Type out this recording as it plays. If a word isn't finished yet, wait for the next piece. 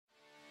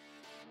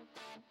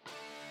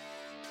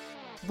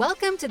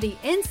Welcome to the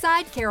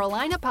Inside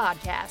Carolina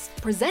podcast,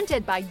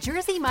 presented by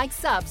Jersey Mike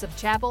Subs of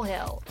Chapel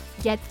Hill.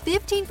 Get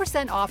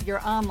 15% off your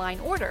online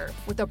order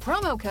with the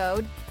promo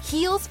code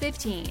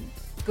HEELS15.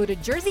 Go to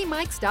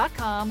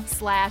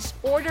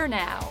jerseymikes.com/order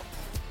now.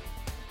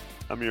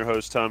 I'm your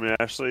host, Tommy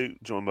Ashley,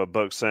 joined by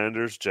Buck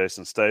Sanders,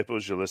 Jason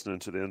Staples. You're listening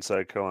to the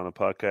Inside Carolina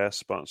podcast,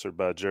 sponsored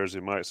by Jersey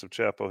Mike's of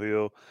Chapel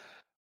Hill.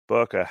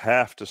 Buck, I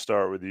have to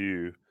start with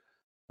you.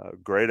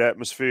 Great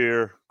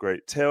atmosphere,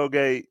 great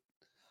tailgate,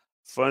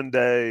 fun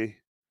day,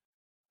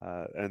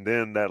 and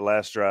then that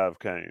last drive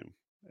came.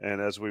 And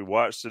as we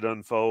watched it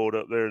unfold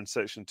up there in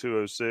Section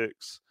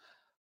 206,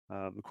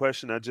 the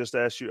question I just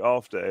asked you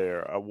off the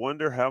air, I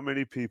wonder how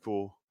many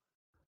people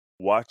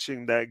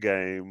watching that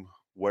game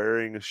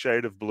wearing a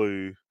shade of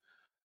blue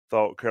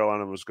thought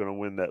Carolina was going to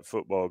win that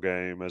football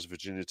game as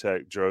Virginia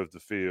Tech drove the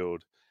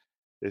field.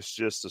 It's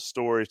just a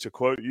story, to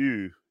quote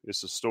you,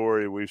 it's a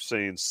story we've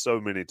seen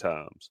so many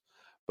times.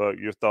 But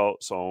your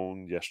thoughts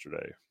on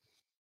yesterday?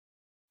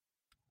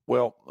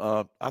 Well,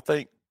 I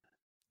think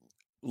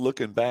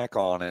looking back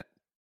on it,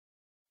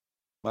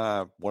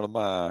 one of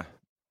my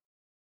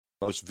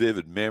most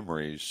vivid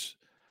memories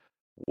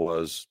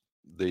was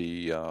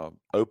the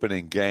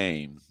opening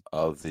game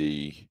of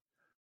the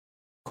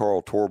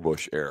Carl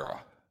Torbush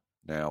era.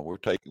 Now we're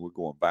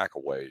going back a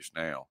ways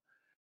now.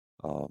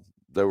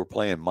 They were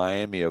playing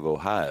Miami of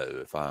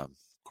Ohio, if I'm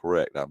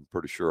correct. I'm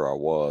pretty sure I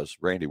was.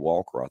 Randy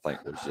Walker, I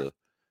think, was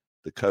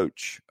the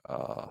coach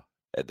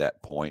at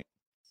that point.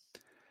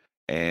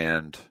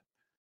 And,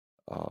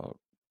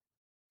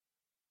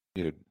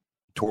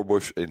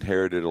 Torbush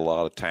inherited a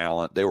lot of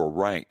talent. They were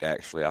ranked,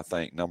 actually, I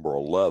think, number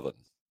 11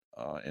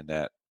 in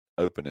that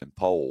opening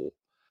poll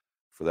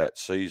for that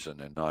season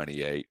in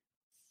 98.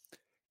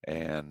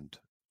 And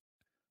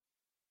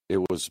it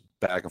was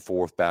back and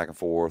forth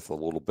a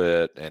little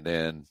bit. And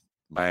then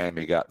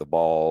Miami got the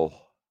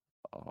ball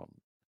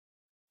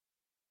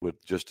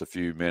with just a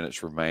few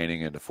minutes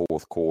remaining in the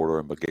fourth quarter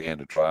and began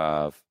to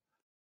drive.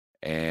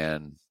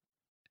 And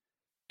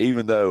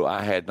even though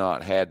I had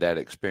not had that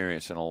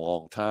experience in a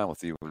long time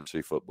with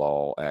UNC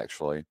football,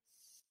 actually,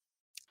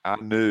 I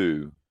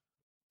knew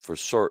for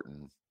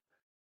certain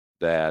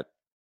that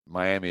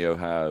Miami,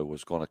 Ohio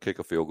was going to kick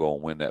a field goal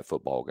and win that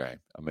football game.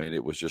 I mean,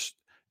 it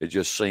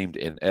just seemed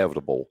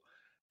inevitable.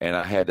 And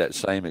I had that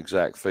same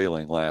exact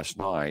feeling last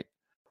night.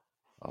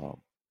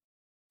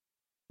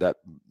 That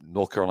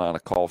North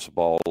Carolina coughs the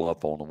ball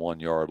up on the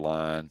 1-yard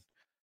line.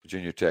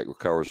 Virginia Tech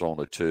recovers on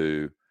the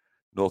 2.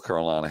 North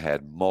Carolina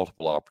had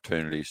multiple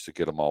opportunities to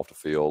get them off the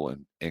field,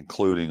 and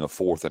including a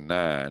 4th and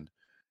 9,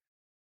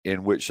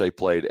 in which they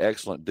played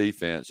excellent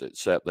defense,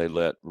 except they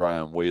let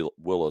Ryan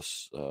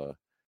Willis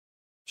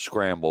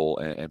scramble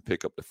and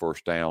pick up the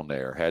first down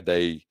there. Had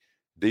they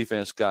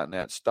defense gotten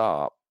that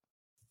stop,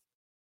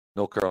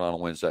 North Carolina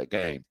wins that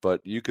game.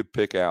 But you could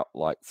pick out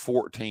like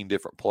 14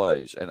 different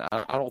plays, and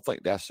I don't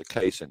think that's the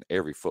case in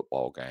every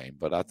football game,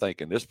 but I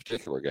think in this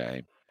particular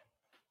game,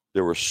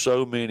 there were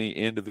so many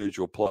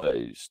individual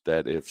plays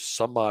that if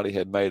somebody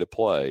had made a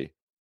play,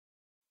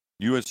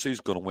 UNC is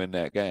going to win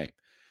that game.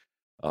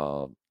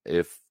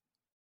 If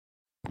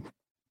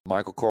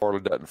Michael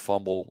Carter doesn't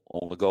fumble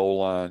on the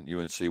goal line,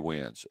 UNC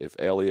wins. If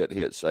Elliott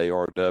hits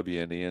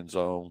ARW in the end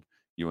zone,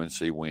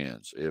 UNC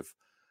wins. If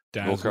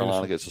North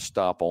Carolina gets a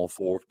stop on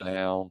 4th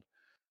down,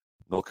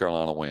 North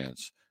Carolina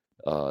wins.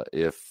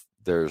 If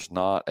there's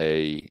not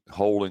a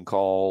holding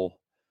call,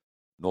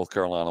 North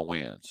Carolina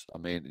wins. I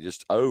mean,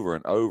 just over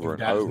and over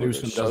and over.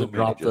 Newsom doesn't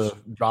drop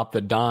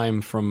the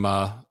dime from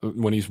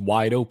when he's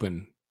wide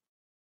open.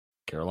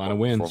 Carolina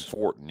wins. From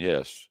Fortin,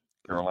 yes.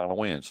 Carolina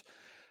wins.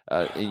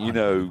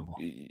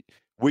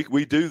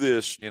 We do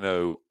this,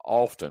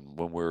 often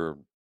when we're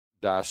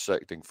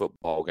dissecting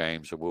football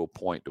games, and we'll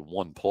point to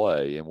one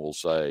play and we'll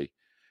say,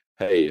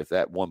 hey, if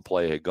that one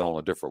play had gone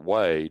a different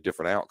way,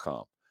 different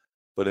outcome.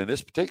 But in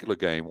this particular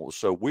game, what was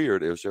so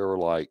weird is there were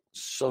like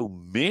so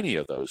many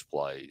of those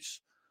plays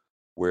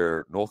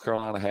where North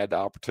Carolina had the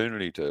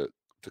opportunity to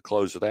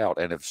close it out.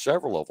 And if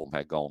several of them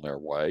had gone their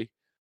way,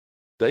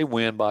 they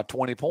win by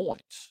 20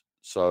 points.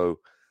 So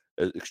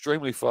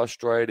extremely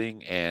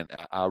frustrating. And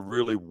I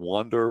really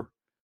wonder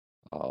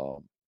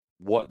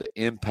what the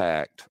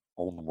impact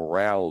on the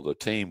morale of the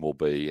team will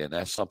be. And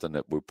that's something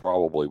that we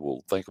probably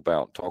will think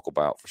about and talk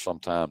about for some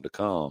time to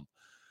come.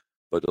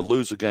 But to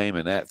lose a game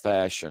in that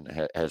fashion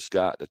has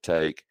got to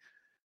take,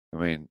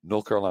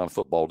 North Carolina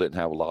football didn't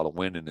have a lot of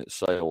wind in its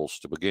sails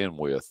to begin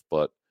with,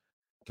 but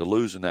to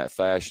lose in that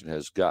fashion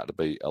has got to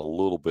be a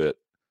little bit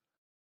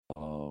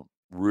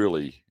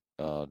really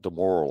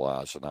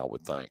demoralizing, I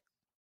would think.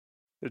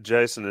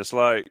 Jason, it's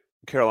like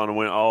Carolina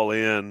went all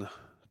in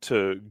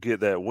to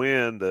get that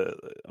win. I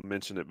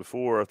mentioned it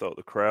before. I thought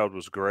the crowd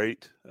was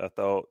great. I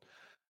thought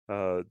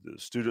the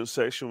student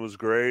section was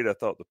great. I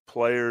thought the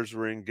players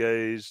were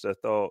engaged. I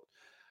thought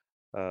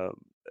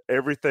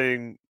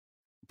everything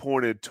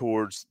pointed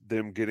towards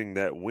them getting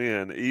that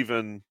win.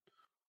 Even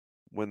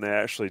when they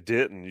actually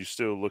didn't, you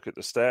still look at the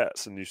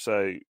stats and you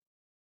say,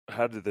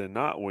 how did they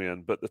not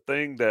win? But the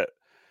thing that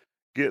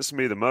gets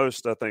me the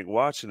most, I think,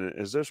 watching it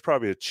is there's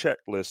probably a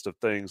checklist of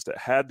things that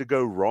had to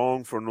go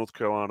wrong for North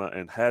Carolina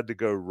and had to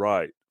go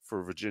right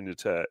for Virginia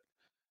Tech.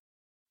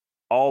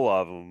 All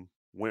of them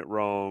went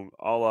wrong.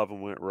 All of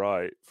them went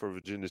right for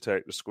Virginia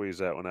Tech to squeeze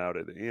that one out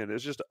at the end.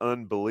 It's just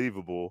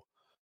unbelievable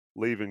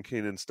leaving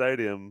Kenan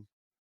Stadium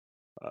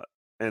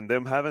and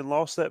them having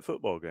lost that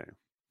football game.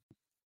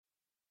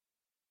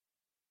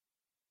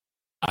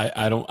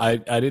 I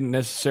didn't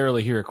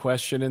necessarily hear a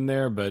question in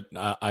there, but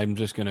I'm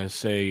just going to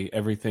say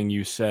everything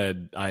you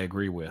said I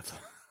agree with.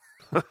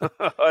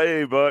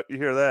 Hey, Buck, you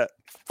hear that?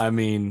 I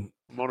mean,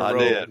 I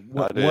did.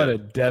 What a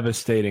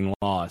devastating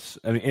loss.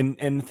 I mean,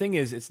 and the thing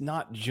is, it's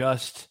not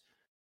just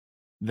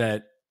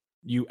that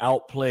you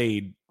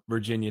outplayed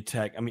Virginia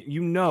Tech. I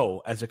mean,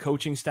 as a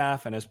coaching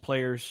staff and as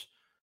players,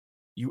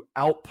 you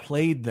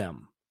outplayed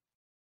them.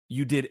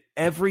 You did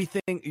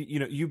everything.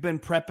 You've been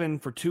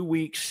prepping for 2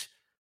 weeks.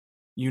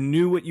 You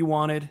knew what you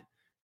wanted.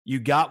 You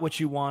got what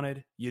you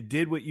wanted. You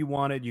did what you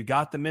wanted. You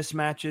got the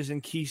mismatches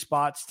in key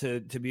spots to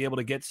be able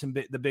to get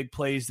the big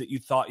plays that you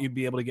thought you'd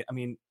be able to get. I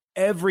mean,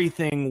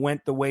 everything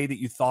went the way that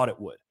you thought it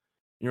would.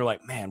 And you're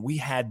like, man, we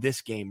had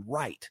this game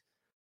right.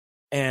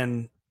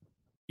 And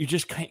you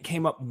just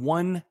came up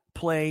one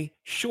play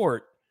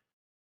short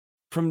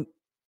from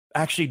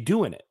actually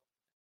doing it.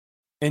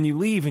 And you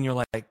leave and you're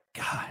like,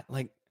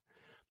 God,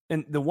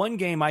 and the one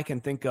game I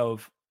can think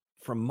of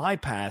from my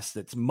past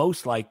that's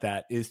most like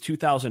that is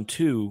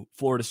 2002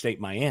 Florida State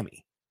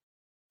Miami,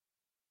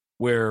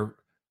 where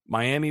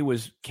Miami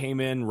came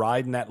in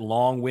riding that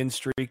long win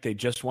streak. They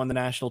just won the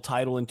national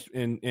title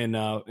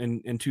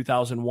in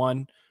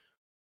 2001.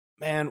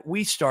 Man,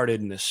 we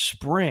started in the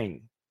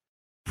spring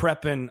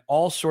prepping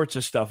all sorts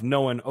of stuff,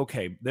 knowing,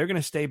 okay, they're going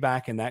to stay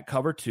back in that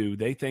cover 2.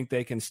 They think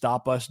they can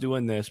stop us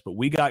doing this, but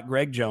we got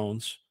Greg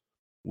Jones.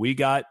 We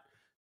got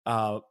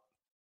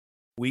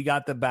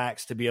the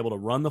backs to be able to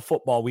run the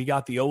football. We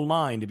got the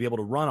O-line to be able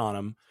to run on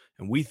them,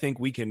 and we think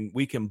we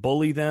can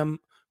bully them.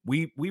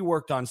 We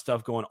worked on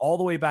stuff going all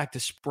the way back to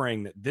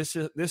spring that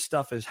this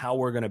stuff is how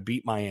we're going to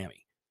beat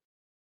Miami.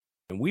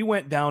 And we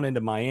went down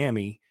into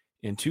Miami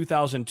in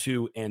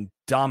 2002 and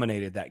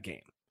dominated that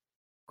game.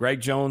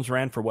 Greg Jones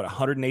ran for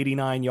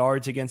 189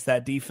 yards against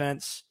that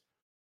defense.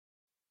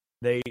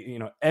 They,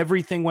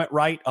 everything went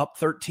right, up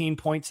 13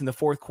 points in the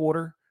fourth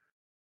quarter.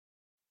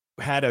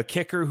 Had a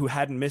kicker who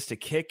hadn't missed a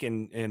kick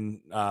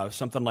in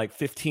something like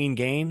 15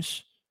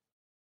 games.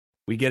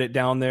 We get it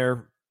down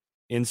there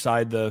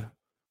inside the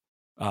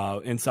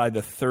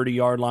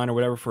 30-yard line or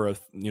whatever for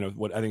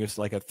what I think it's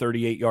like a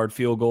 38-yard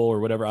field goal or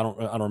whatever. I don't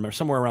remember,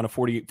 somewhere around a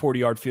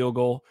 40-yard field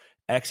goal.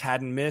 X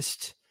hadn't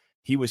missed.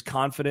 He was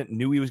confident,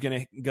 knew he was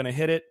gonna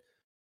hit it.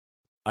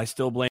 I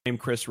still blame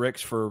Chris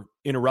Ricks for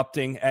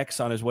interrupting X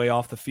on his way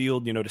off the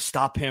field, to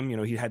stop him.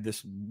 He had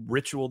this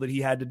ritual that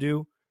he had to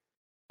do.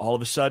 All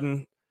of a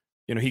sudden,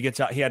 he gets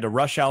out. He had to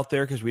rush out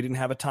there because we didn't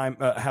have a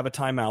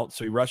timeout.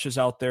 So he rushes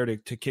out there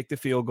to kick the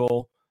field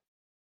goal,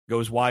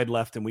 goes wide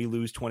left, and we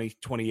lose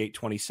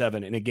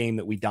 28-27 in a game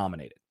that we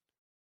dominated.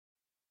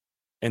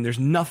 And there's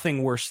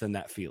nothing worse than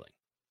that feeling,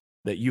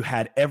 that you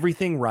had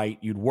everything right.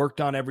 You'd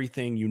worked on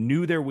everything. You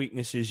knew their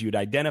weaknesses. You'd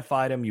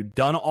identified them. You'd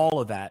done all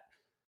of that.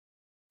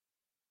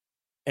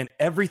 And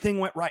everything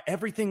went right.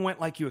 Everything went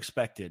like you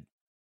expected.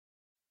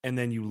 And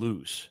then you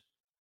lose.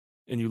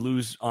 And you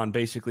lose on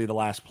basically the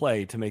last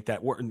play to make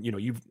that work.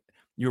 You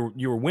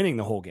were winning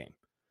the whole game.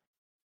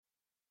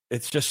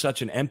 It's just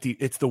such an empty,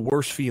 it's the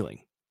worst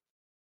feeling.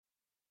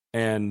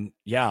 And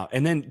yeah,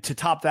 and then to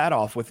top that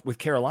off with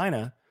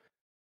Carolina,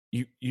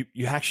 you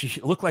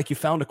actually look like you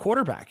found a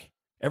quarterback.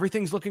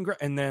 Everything's looking great,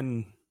 and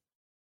then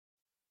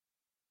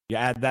you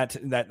add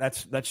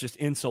that's just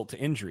insult to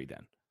injury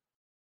then.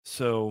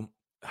 So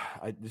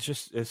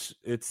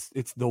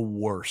it's the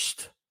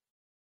worst.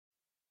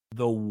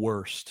 The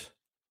worst.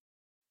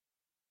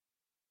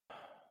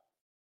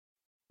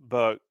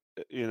 But,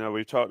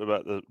 we talked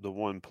about the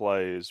one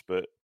plays,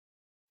 but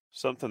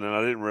something that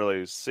I didn't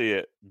really see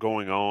it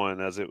going on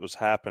as it was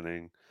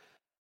happening.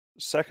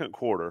 Second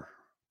quarter,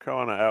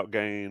 Carolina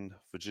outgained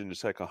Virginia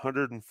Tech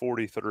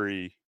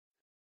 143,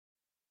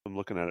 I'm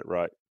looking at it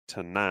right,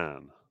 to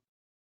 9.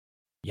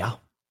 Yeah.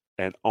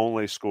 And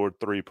only scored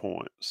 3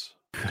 points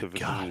to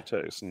Virginia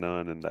Tech's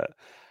none in that.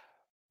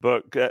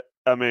 But,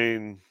 I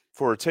mean,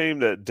 for a team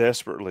that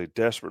desperately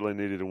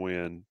needed to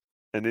win,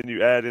 and then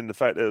you add in the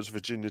fact that it was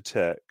Virginia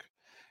Tech,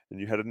 and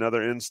you had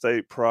another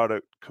in-state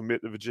product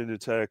commit to Virginia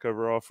Tech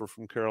over offer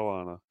from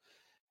Carolina,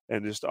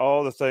 and just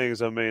all the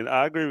things. I mean,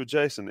 I agree with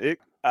Jason.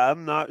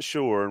 I'm not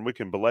sure, and we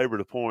can belabor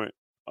the point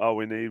all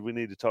we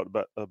need to talk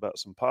about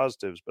some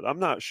positives, but I'm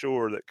not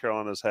sure that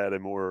Carolina's had a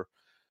more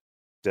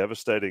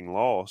devastating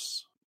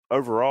loss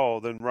overall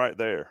than right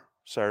there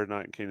Saturday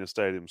night in Kenan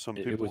Stadium. Some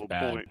people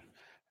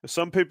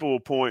will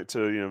point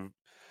to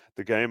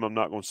the game I'm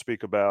not going to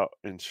speak about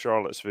in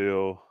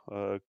Charlottesville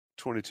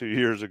 22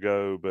 years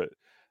ago, but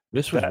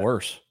this was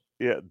worse.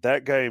 Yeah,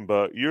 that game.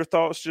 But your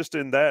thoughts just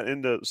in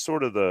the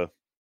sort of the,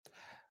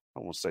 I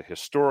won't say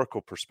historical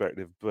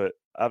perspective, but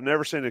I've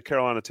never seen a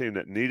Carolina team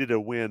that needed a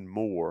win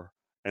more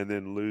and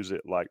then lose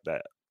it like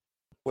that.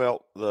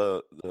 Well,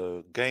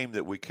 the game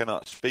that we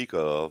cannot speak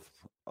of,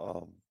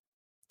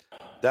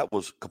 that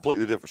was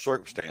completely different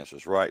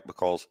circumstances, right?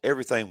 Because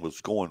everything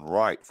was going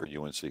right for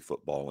UNC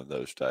football in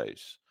those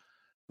days.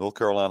 North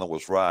Carolina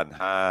was riding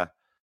high.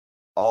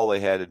 All they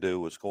had to do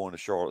was go into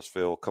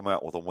Charlottesville, come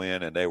out with a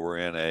win, and they were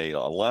in a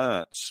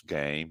alliance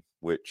game,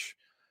 which,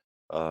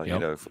 Yep. you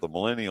know, for the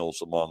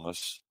millennials among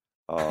us,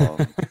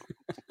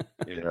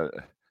 you know,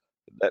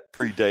 that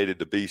predated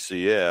the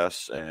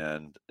BCS,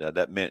 and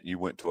that meant you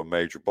went to a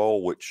major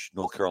bowl, which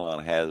North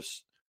Carolina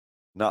has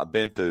not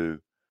been to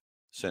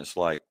since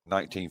like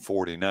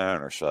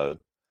 1949 or so.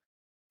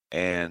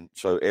 And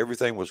so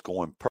everything was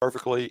going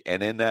perfectly,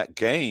 and in that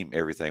game,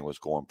 everything was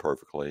going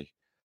perfectly.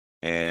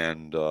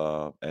 And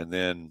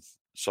then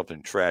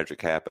something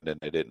tragic happened,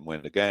 and they didn't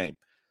win the game.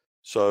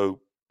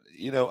 So,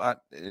 you know,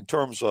 in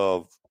terms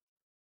of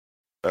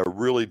a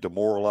really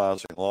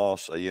demoralizing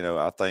loss, you know,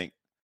 I think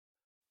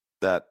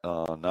that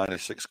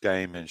 96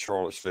 game in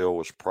Charlottesville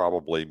was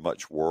probably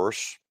much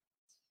worse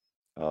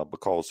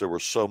because there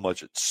was so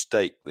much at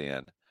stake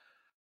then.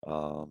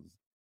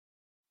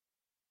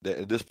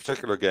 This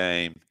particular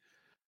game,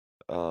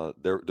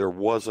 there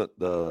wasn't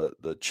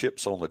the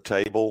chips on the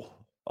table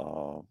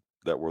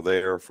that were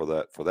there for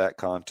that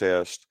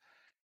contest.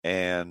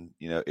 And,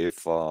 you know,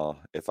 if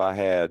I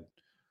had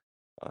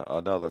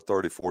another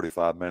 30,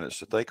 45 minutes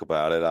to think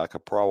about it, I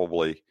could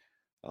probably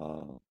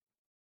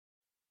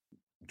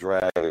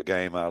drag a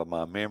game out of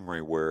my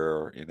memory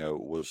where, you know,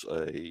 it was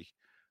a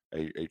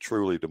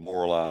truly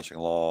demoralizing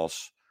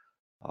loss.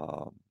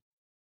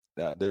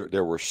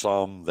 There were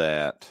some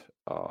that,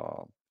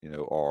 you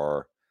know,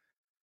 are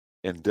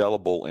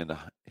indelible in the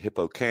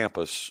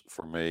hippocampus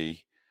for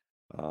me.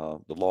 The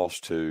loss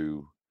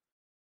to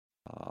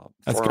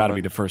That's got to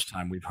be the first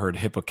time we've heard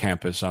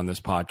hippocampus on this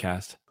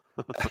podcast.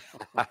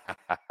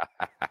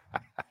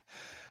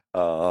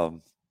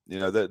 You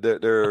know,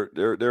 there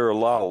are a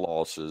lot of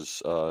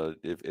losses.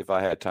 If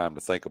I had time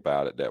to think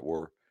about it, that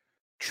were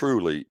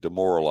truly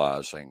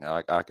demoralizing.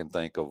 I can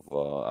think of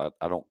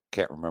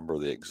can't remember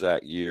the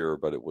exact year,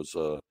 but it was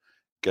a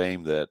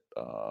game that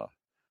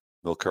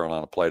North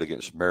Carolina played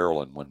against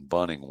Maryland when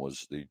Bunning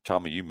was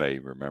Tommy, you may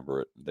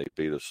remember it. They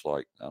beat us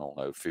like, I don't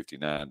know,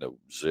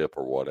 59-0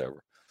 or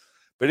whatever.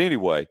 But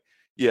anyway,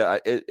 yeah,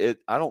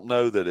 I don't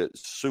know that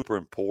it's super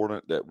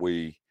important that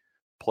we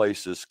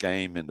place this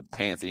game in the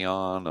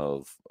pantheon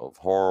of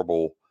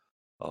horrible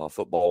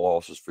football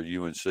losses for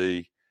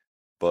UNC.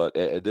 But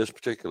at this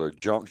particular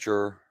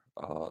juncture,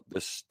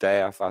 this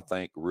staff, I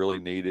think, really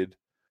needed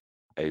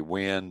a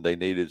win. They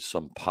needed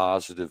some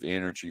positive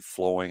energy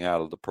flowing out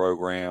of the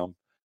program.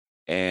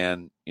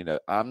 And, you know,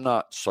 I'm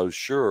not so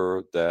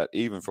sure that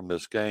even from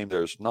this game,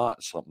 there's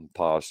not something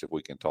positive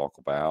we can talk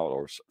about,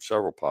 or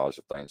several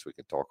positive things we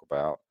can talk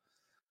about.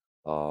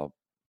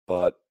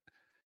 But,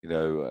 you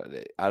know,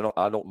 I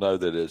don't know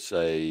that it's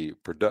a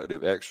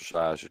productive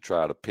exercise to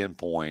try to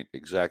pinpoint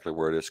exactly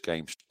where this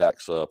game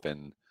stacks up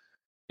in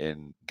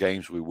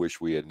games we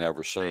wish we had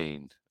never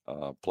seen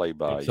played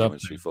by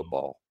UNC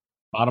football.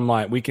 Bottom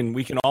line, we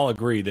can all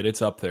agree that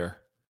it's up there.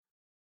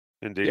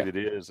 Indeed, yeah. It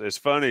is. It's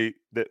funny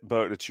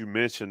that you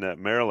mentioned that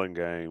Maryland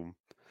game,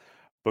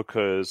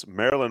 because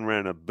Maryland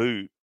ran a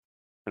boot,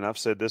 and I've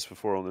said this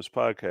before on this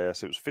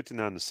podcast. It was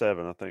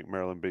 59-7. I think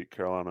Maryland beat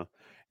Carolina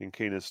in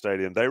Kenan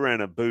Stadium. They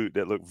ran a boot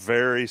that looked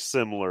very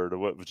similar to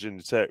what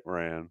Virginia Tech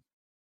ran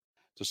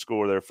to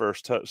score their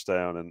first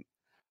touchdown, and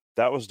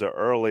that was the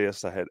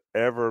earliest I had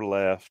ever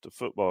left a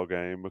football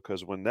game,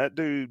 because when that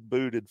dude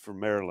booted for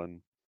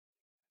Maryland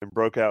and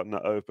broke out in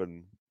the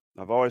open,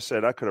 I've always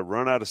said I could have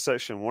run out of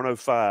section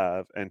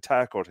 105 and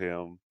tackled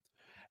him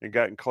and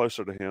gotten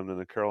closer to him than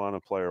the Carolina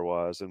player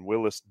was. And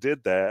Willis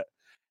did that.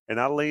 And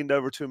I leaned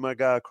over to my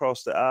guy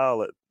across the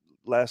aisle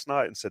last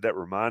night and said, that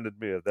reminded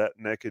me of that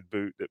naked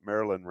boot that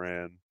Maryland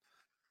ran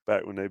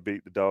back when they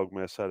beat the dog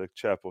mess out of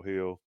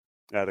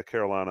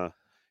Carolina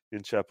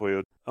in Chapel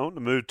Hill. I want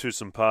to move to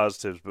some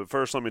positives, but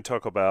first let me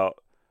talk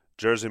about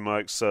Jersey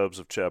Mike's Subs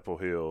of Chapel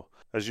Hill.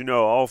 As you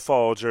know, all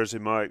fall, Jersey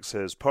Mike's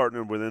has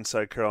partnered with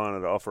Inside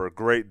Carolina to offer a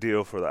great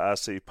deal for the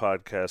IC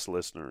podcast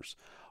listeners.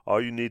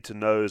 All you need to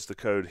know is the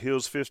code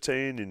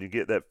HEELS15, and you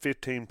get that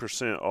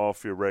 15%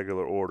 off your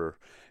regular order.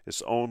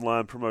 It's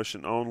online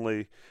promotion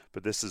only,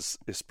 but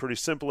it's pretty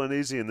simple and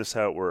easy, and this is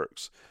how it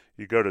works.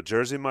 You go to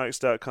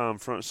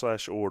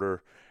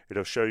jerseymikes.com/order.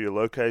 It'll show you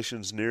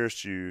locations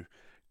nearest you.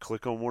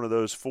 Click on one of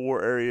those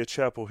 4 area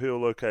Chapel Hill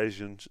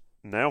locations,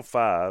 now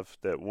 5,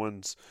 that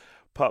one's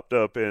popped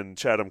up in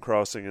Chatham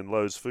Crossing and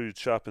Lowe's Food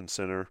Shopping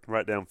Center,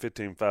 right down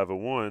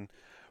 15501.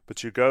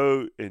 But you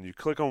go and you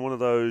click on one of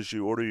those,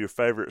 you order your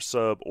favorite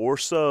sub or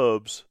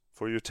subs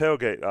for your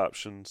tailgate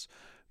options.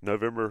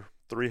 November,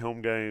 3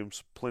 home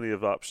games, plenty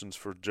of options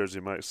for Jersey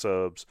Mike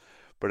subs.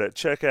 But at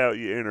checkout,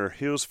 you enter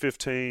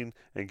HEELS15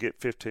 and get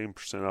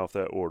 15% off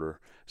that order.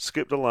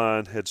 Skip the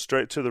line, head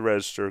straight to the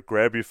register,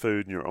 grab your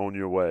food, and you're on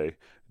your way.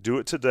 Do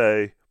it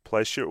today.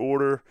 Place your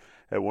order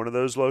at one of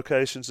those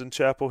locations in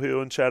Chapel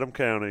Hill and Chatham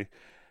County.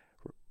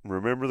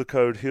 Remember the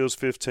code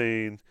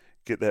HEELS15.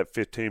 Get that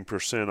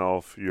 15%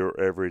 off your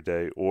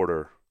everyday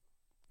order.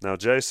 Now,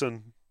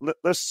 Jason,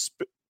 let's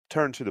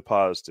turn to the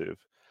positive.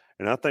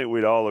 And I think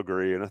we'd all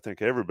agree, and I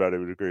think everybody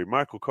would agree,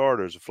 Michael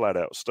Carter is a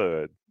flat-out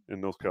stud in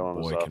North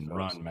Carolina's Boy offense. can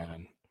run,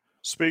 man.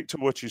 Speak to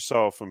what you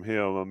saw from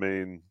him. I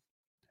mean,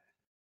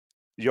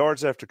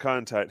 yards after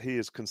contact, he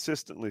is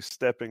consistently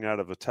stepping out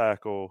of a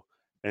tackle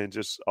and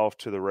just off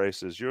to the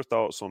races. Your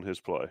thoughts on his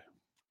play?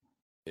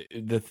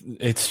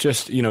 It's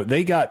just,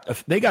 they got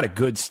a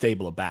good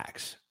stable of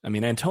backs. I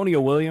mean, Antonio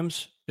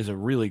Williams is a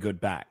really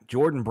good back.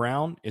 Jordan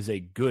Brown is a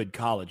good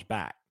college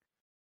back.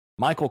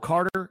 Michael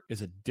Carter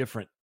is a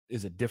different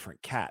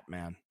cat,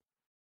 man.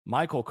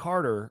 Michael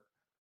Carter,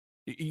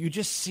 you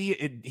just see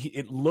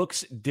it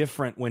looks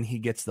different when he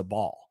gets the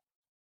ball.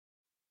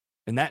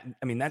 And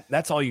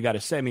that's all you got to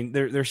say. I mean,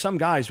 there's some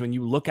guys, when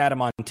you look at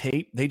him on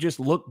tape, they just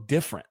look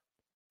different.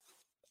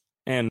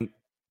 And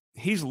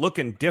he's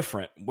looking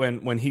different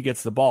when he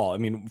gets the ball. I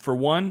mean, for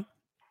one,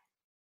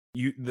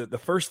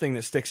 the first thing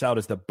that sticks out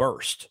is the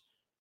burst.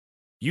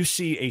 You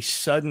see a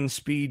sudden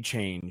speed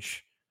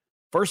change.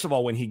 First of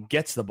all, when he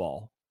gets the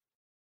ball,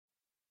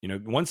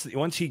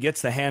 once he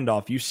gets the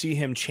handoff, you see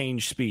him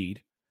change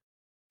speed.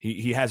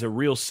 He has a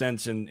real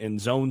sense in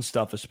zone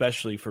stuff,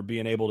 especially for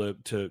being able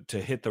to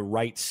hit the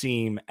right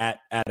seam at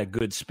a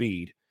good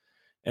speed.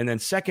 And then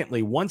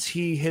secondly, once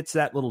he hits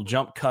that little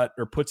jump cut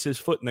or puts his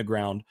foot in the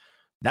ground,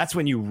 that's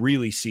when you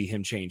really see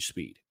him change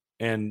speed.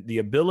 And the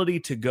ability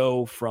to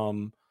go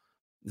from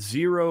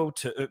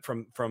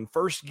from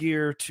first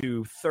gear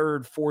to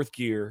third, fourth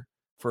gear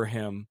for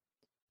him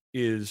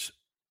is,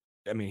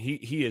 I mean,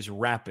 he is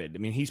rapid. I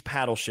mean, he's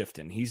paddle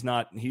shifting. He's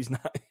not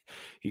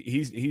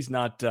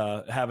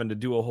having to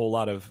do a whole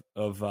lot of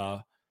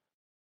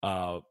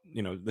the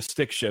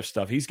stick shift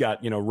stuff. He's got,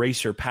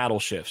 racer paddle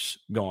shifts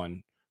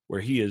going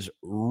where he is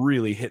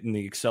really hitting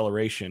the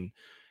acceleration.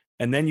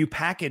 And then you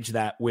package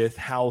that with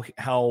how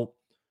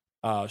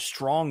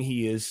strong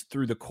he is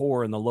through the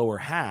core in the lower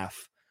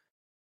half.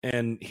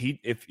 And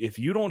if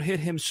you don't hit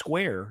him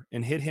square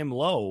and hit him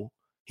low,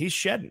 he's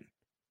shedding.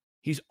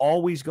 He's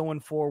always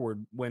going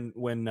forward when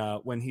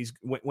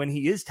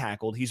he is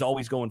tackled. He's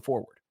always going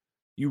forward.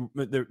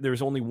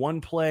 There's only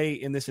one play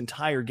in this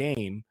entire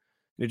game.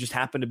 It just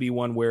happened to be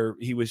one where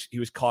he was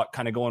caught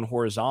kind of going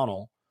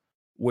horizontal,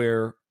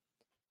 where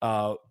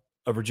a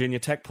Virginia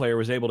Tech player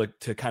was able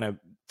to kind of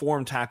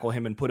form tackle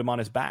him and put him on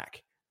his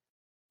back.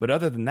 But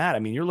other than that, I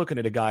mean, you're looking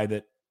at a guy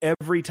that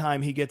every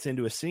time he gets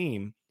into a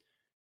seam,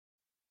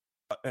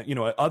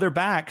 other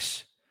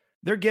backs,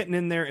 they're getting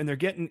in there and they're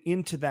getting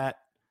into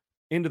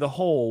the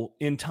hole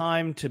in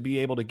time to be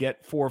able to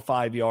get 4 or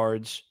 5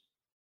 yards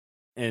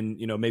and,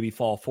 maybe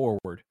fall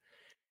forward.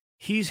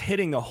 He's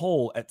hitting the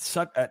hole at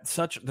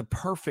such the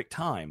perfect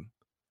time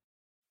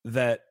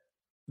that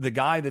the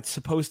guy that's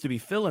supposed to be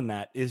filling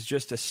that is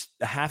just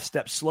a half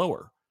step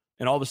slower.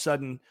 And all of a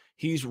sudden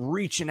he's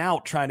reaching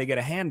out, trying to get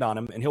a hand on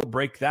him, and he'll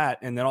break that.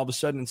 And then all of a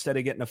sudden, instead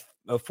of getting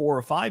a 4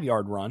 or 5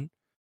 yard run,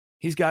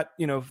 he's got,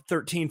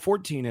 13,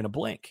 14 in a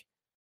blink.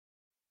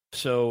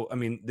 So, I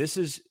mean,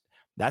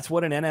 that's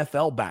what an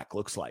NFL back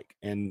looks like.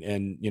 And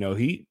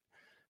Elijah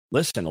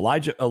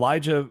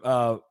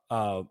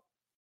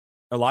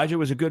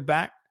was a good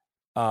back.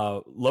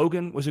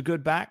 Logan was a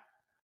good back.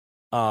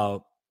 I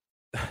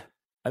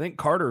think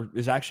Carter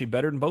is actually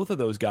better than both of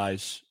those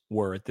guys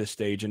were at this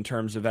stage in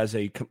terms of as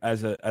a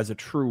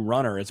true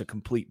runner, as a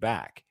complete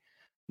back.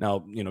 Now,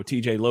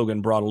 TJ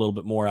Logan brought a little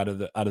bit more out of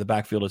the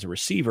backfield as a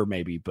receiver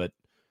maybe, but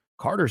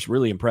Carter's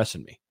really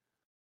impressing me.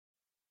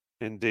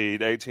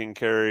 Indeed, 18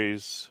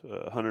 carries,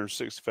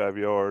 165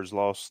 yards,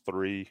 lost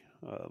 3,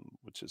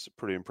 which is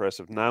pretty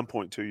impressive.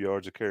 9.2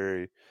 yards a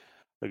carry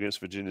against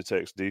Virginia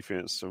Tech's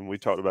defense. And we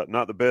talked about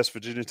not the best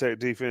Virginia Tech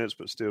defense,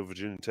 but still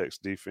Virginia Tech's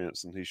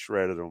defense, and he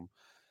shredded them.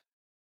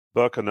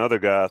 Buck, another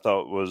guy I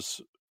thought was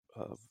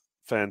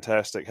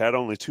fantastic, had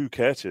only 2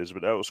 catches,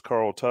 but that was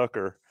Carl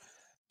Tucker.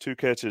 2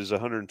 catches,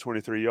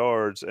 123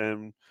 yards,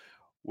 and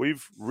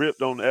we've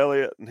ripped on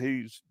Elliott, and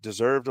he's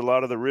deserved a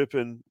lot of the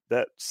ripping.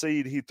 That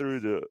seed he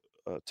threw to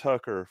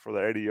Tucker for the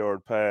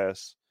 80-yard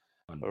pass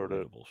or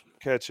the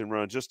catch and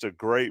run, just a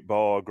great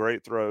ball, a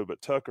great throw,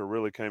 but Tucker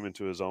really came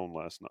into his own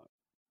last night.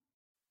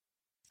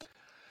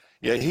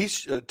 Yeah,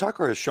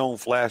 Tucker has shown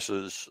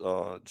flashes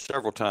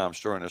several times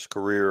during his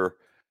career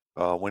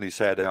when he's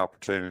had the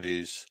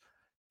opportunities.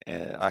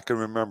 And I can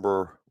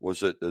remember,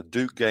 was it the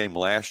Duke game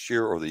last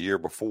year or the year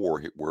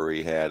before, where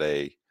he had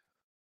a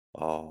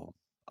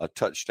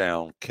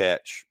touchdown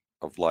catch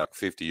of like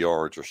 50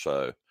 yards or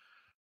so.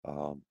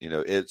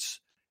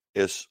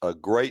 It's a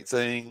great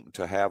thing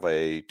to have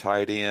a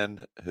tight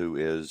end who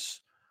is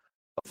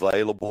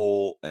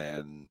available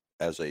and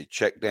as a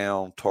check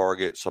down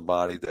target,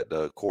 somebody that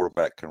the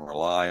quarterback can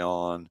rely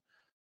on,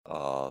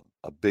 a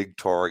big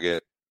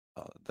target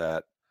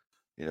that,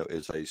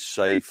 is a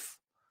safe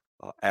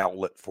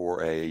outlet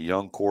for a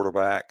young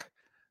quarterback.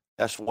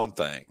 That's one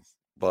thing.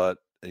 But,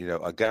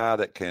 a guy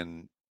that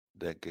can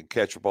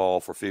catch a ball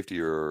for 50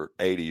 or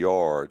 80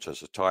 yards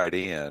as a tight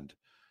end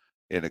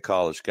in a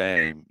college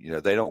game,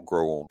 they don't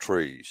grow on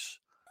trees.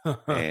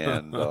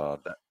 And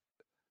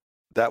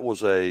that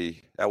was a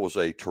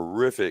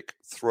terrific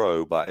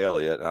throw by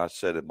Elliott. And I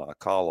said in my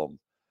column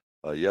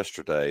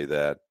yesterday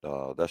that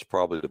that's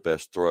probably the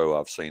best throw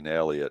I've seen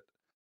Elliott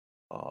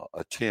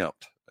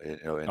attempt.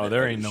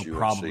 There ain't no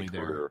probably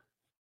there.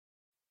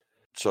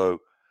 So,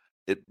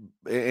 in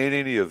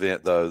any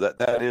event, though,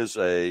 that is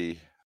a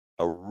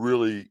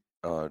really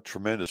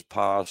tremendous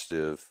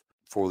positive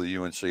for the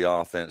UNC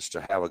offense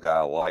to have a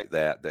guy like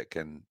that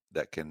can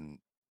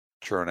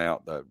churn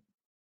out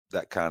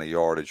that kind of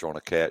yardage on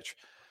a catch.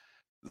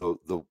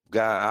 The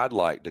guy I'd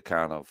like to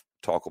kind of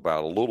talk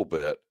about a little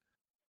bit,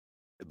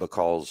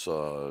 because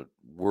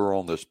we're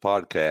on this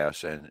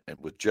podcast and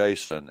with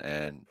Jason,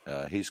 and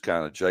he's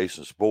kind of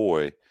Jason's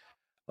boy,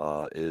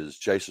 is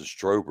Jason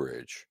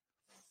Strowbridge.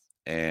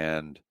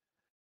 And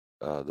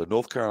the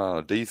North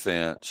Carolina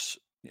defense,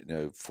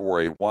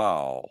 for a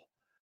while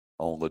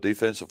on the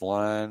defensive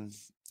line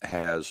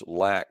has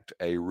lacked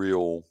a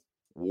real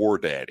war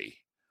daddy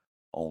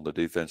on the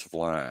defensive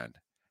line.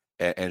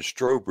 And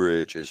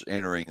Strowbridge is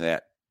entering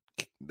that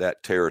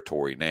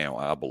territory now,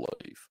 I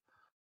believe.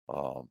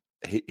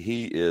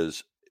 He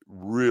is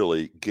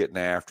really getting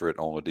after it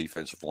on the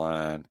defensive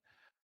line.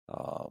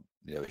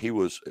 He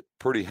was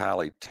pretty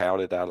highly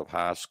touted out of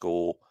high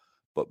school,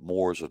 but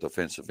more as a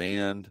defensive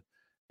end,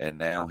 and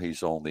now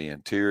he's on the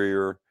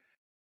interior.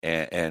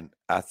 And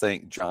I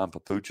think John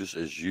Papuchis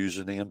is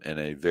using him in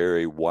a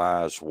very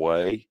wise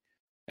way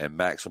and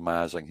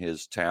maximizing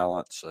his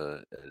talents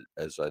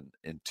as an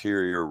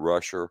interior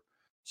rusher,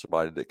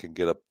 somebody that can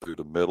get up through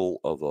the middle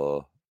of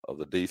the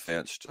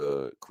defense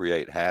to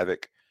create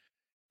havoc.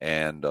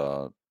 And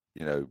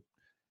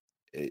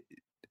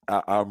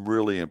I'm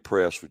really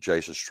impressed with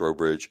Jason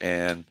Strowbridge,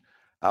 and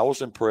I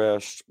was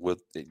impressed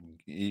with,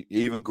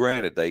 even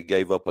granted they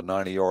gave up a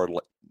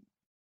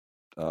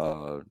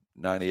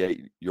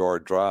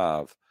 98-yard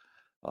drive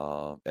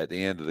at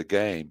the end of the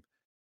game.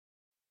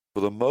 For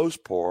the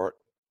most part,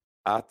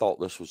 I thought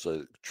this was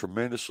a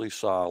tremendously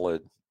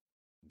solid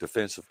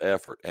defensive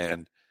effort.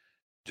 And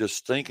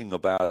just thinking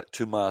about it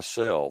to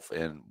myself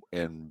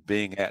and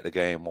being at the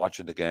game,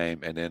 watching the game,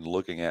 and then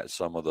looking at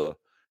some of the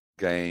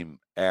game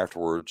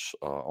afterwards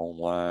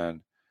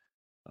online,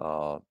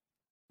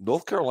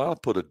 North Carolina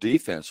put a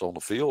defense on the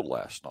field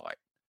last night.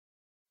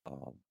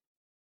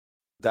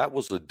 That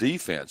was the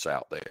defense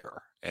out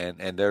there.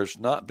 And there's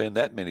not been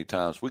that many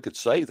times we could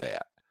say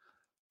that.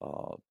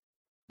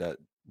 That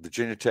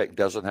Virginia Tech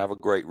doesn't have a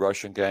great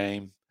rushing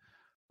game.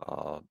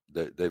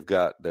 They've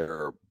got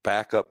their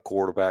backup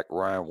quarterback,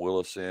 Ryan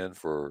Willis, in,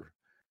 for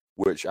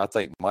which I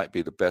think might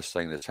be the best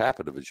thing that's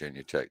happened to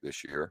Virginia Tech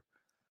this year.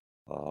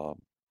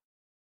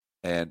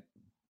 And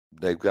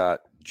they've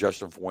got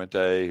Justin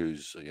Fuente,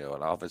 who's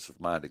an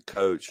offensive-minded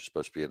coach,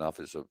 supposed to be an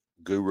offensive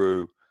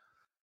guru.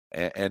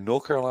 And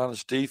North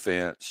Carolina's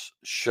defense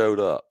showed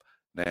up.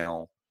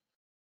 Now,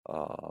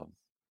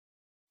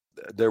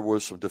 there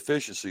was some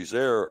deficiencies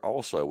there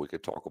also we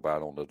could talk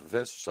about on the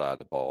defensive side of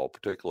the ball,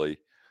 particularly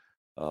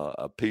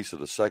a piece of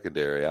the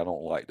secondary. I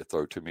don't like to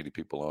throw too many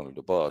people under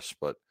the bus,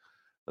 but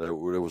there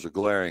was a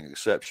glaring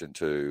exception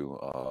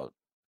to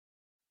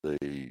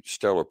the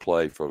stellar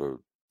play from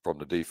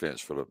the defense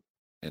for the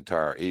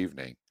entire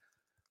evening.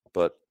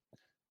 But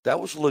that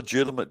was a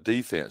legitimate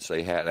defense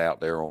they had out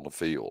there on the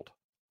field.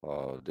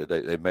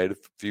 They made a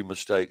few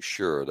mistakes,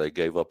 sure. They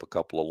gave up a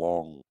couple of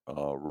long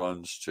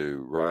runs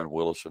to Ryan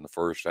Willis in the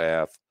first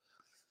half.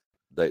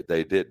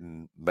 They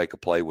didn't make a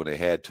play when they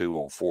had to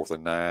on 4th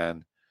and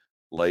 9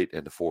 late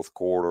in the fourth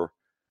quarter.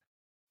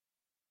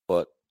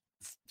 But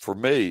for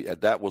me,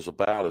 that was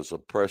about as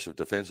impressive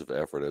defensive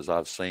effort as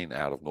I've seen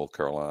out of North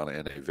Carolina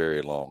in a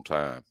very long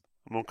time.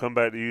 I'm going to come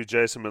back to you,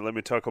 Jason, but let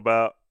me talk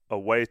about a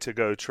way to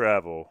go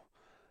travel.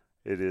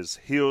 It is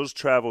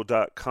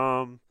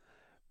heelstravel.com.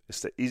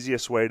 It's the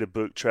easiest way to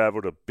book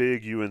travel to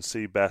big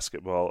UNC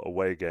basketball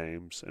away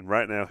games. And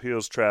right now,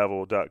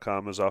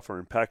 heelstravel.com is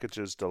offering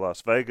packages to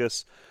Las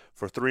Vegas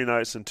for 3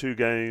 nights and 2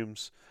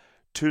 games,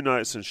 2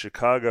 nights in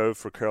Chicago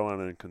for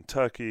Carolina and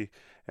Kentucky,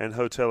 and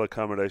hotel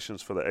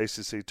accommodations for the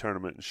ACC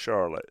tournament in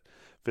Charlotte.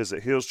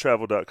 Visit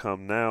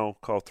heelstravel.com now.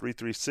 Call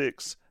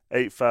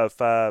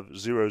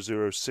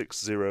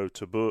 336-855-0060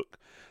 to book.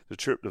 The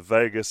trip to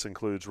Vegas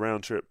includes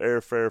round-trip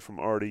airfare from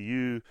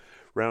RDU,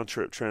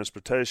 round-trip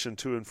transportation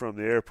to and from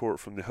the airport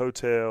from the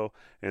hotel,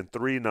 and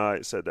 3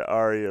 nights at the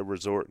Aria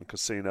Resort and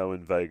Casino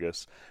in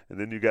Vegas. And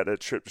then you got that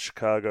trip to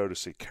Chicago to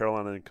see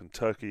Carolina and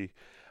Kentucky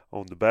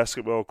on the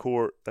basketball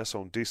court. That's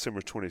on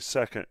December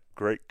 22nd.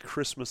 Great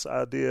Christmas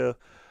idea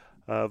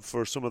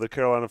for some of the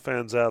Carolina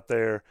fans out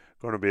there.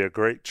 Going to be a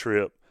great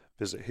trip.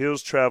 Visit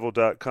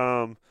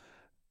heelstravel.com.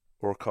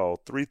 or call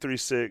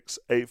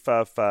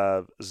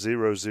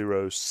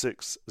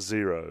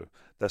 336-855-0060.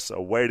 That's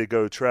a way to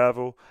go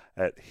travel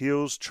at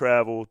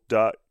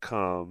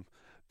heelstravel.com.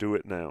 Do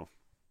it now.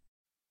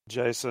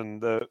 Jason,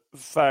 the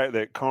fact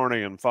that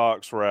Carney and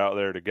Fox were out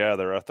there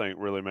together, I think,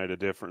 really made a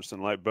difference.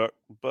 And like Buck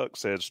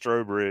said,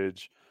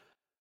 Strowbridge,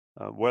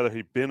 whether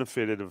he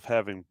benefited of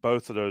having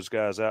both of those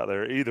guys out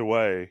there, either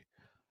way,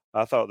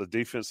 I thought the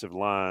defensive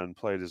line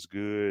played as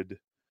good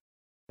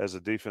as a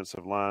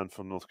defensive line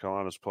from North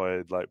Carolina's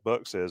played, like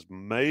Buck says,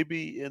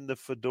 maybe in the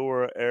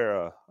Fedora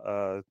era.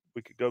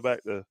 We could go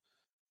back to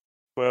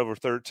 12 or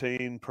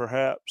 13,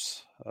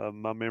 perhaps.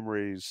 My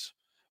memories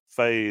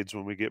fades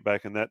when we get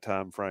back in that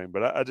time frame.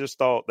 But I just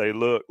thought they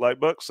looked, like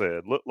Buck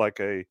said, looked like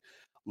a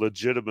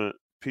legitimate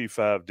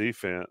P5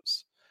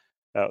 defense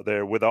out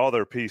there with all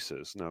their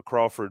pieces. Now,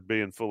 Crawford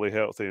being fully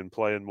healthy and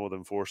playing more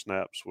than 4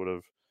 snaps would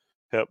have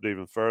helped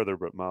even further,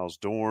 but Miles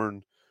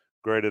Dorn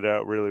graded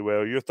out really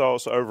well. Your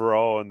thoughts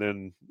overall, and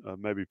then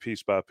maybe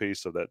piece by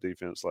piece of that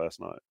defense last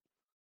night?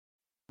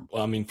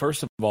 Well, I mean,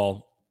 first of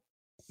all,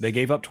 they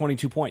gave up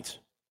 22 points.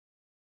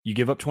 You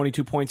give up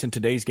 22 points in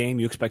today's game,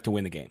 you expect to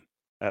win the game.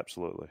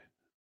 Absolutely.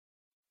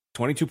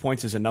 22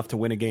 points is enough to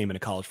win a game in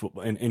college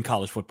football in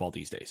college football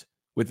these days.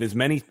 With as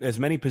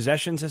many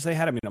possessions as they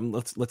had. I mean,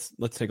 let's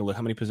take a look.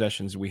 How many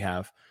possessions do we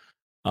have?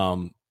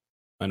 I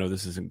know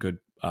this isn't good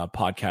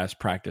podcast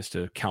practice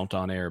to count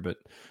on air, but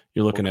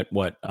you're looking at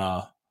what?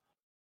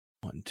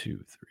 1, 2,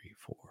 3,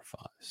 4,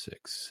 5,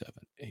 6, 7,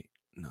 8,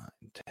 9,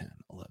 10,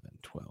 11,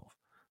 12,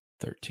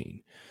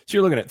 13. So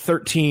you're looking at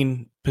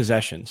 13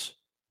 possessions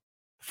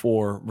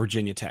for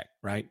Virginia Tech,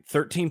 right?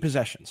 13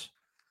 possessions.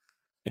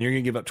 And you're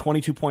going to give up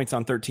 22 points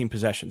on 13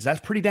 possessions. That's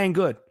pretty dang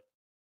good.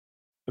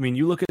 I mean,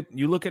 you look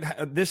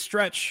at this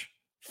stretch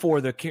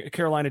for the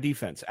Carolina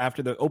defense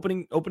after the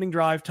opening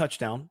drive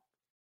touchdown,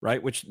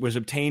 right, which was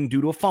obtained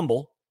due to a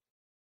fumble,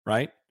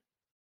 right?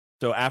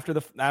 So after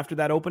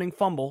that opening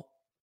fumble,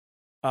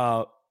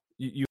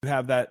 you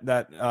have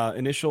that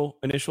initial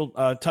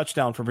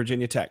touchdown for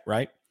Virginia Tech,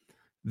 right?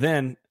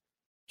 Then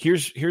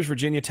here's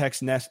Virginia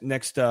Tech's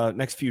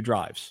next few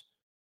drives.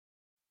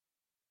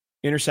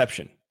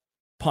 Interception,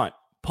 punt,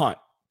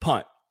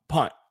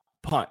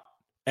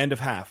 end of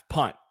half,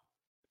 punt,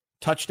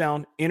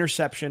 touchdown,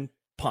 interception,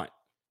 punt.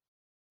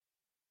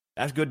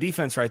 That's good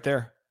defense right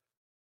there.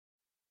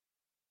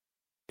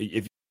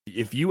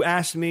 If you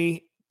ask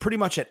me, pretty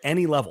much at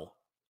any level,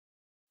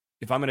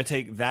 if I'm going to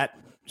take that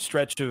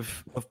stretch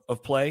of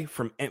play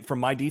from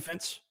my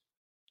defense,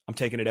 I'm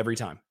taking it every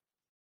time.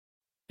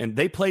 And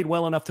they played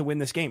well enough to win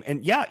this game.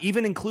 And yeah,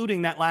 even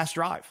including that last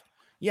drive.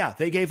 Yeah,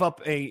 they gave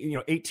up a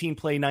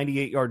 18-play,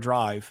 98-yard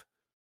drive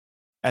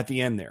at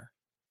the end there.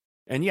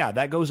 And yeah,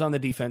 that goes on the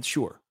defense,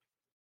 sure.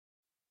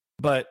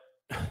 But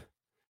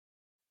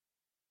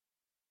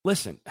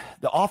listen,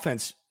 the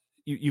offense,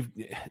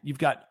 you've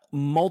got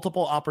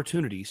multiple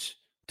opportunities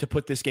to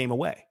put this game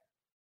away.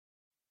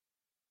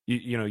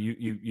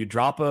 You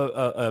drop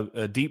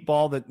a deep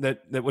ball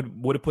that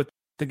would have put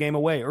the game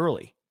away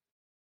early.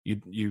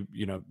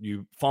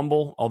 You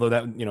fumble, although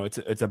that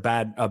it's a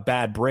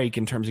bad break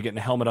in terms of getting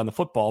a helmet on the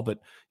football, but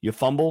you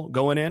fumble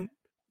going in,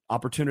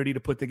 opportunity to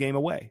put the game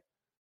away.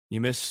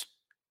 You miss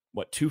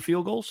 2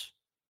 field goals?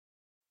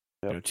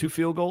 Yep. 2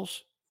 field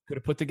goals could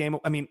have put the game.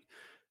 I mean,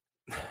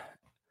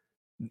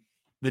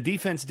 the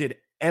defense did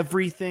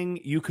everything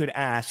you could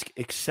ask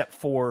except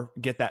for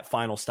get that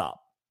final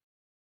stop.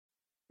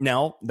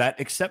 Now, that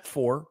except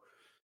for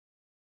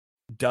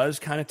does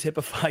kind of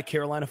typify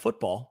Carolina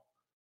football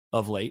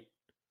of late,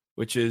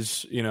 which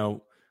is,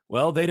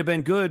 they'd have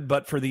been good,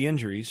 but for the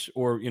injuries,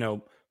 or,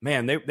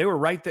 man, they were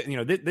right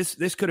there.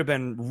 This could have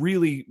been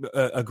really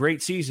a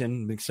great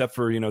season, except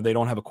for, they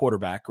don't have a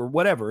quarterback or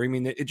whatever. I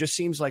mean, it just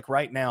seems like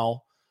right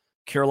now,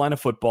 Carolina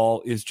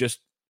football is just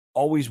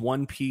always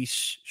one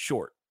piece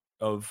short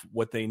of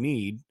what they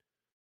need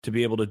to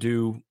be able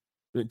to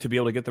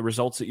get the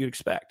results that you'd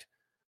expect.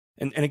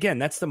 And again,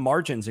 that's the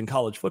margins in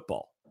college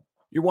football.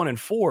 You're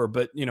 1-4,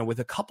 but with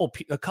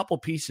a couple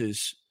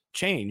pieces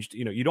changed.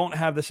 You don't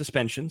have the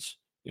suspensions.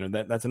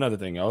 That's another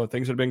thing.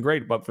 Things have been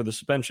great, but for the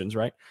suspensions,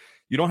 right?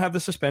 You don't have the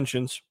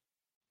suspensions,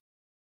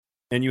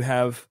 and you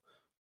have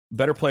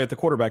better play at the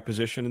quarterback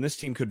position, and this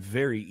team could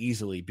very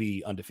easily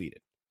be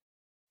undefeated.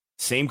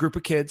 Same group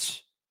of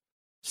kids,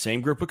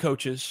 same group of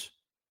coaches.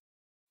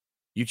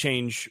 You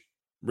change.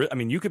 I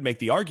mean, you could make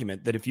the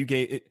argument that if you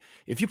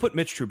put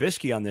Mitch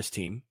Trubisky on this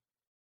team's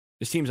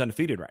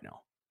undefeated right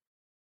now.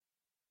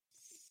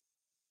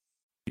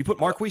 You put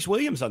Marquise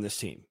Williams on this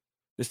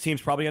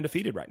team's probably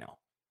undefeated right now.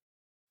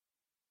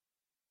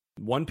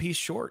 One piece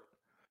short.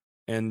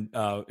 And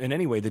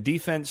anyway, the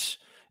defense,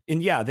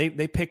 and yeah,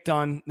 they picked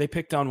on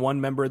one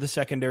member of the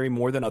secondary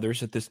more than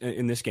others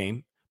in this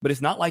game, but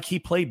it's not like he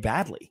played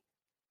badly.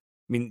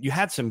 I mean,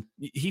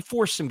 he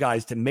forced some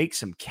guys to make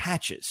some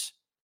catches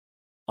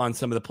on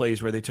some of the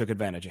plays where they took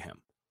advantage of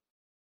him.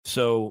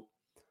 So,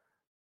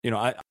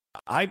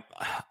 I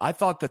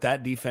thought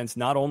that defense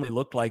not only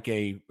looked like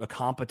a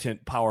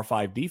competent Power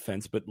 5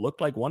 defense, but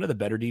looked like one of the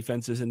better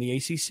defenses in the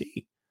ACC.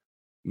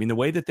 I mean, the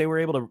way that they were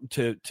able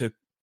to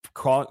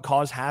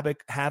cause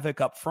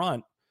havoc up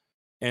front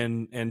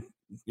and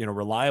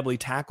reliably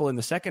tackle in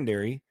the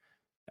secondary,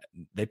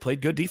 they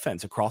played good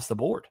defense across the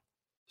board.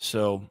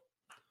 So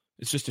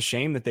it's just a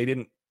shame that they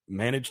didn't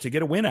manage to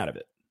get a win out of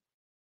it.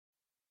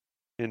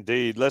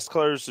 Indeed. Let's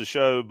close the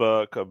show,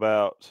 Buck,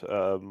 about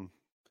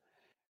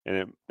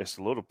and it's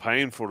a little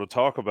painful to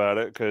talk about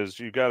it because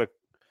you got to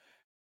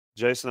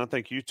Jason, I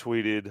think you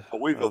tweeted.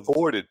 We've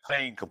avoided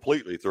pain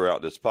completely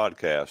throughout this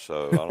podcast,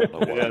 so I don't know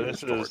what yeah,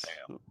 this is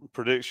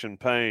prediction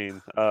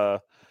pain.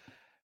 It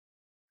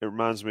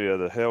reminds me of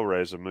the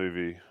Hellraiser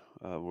movie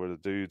where the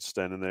dude's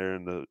standing there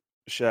in the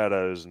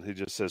shadows and he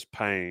just says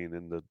pain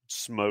and the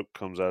smoke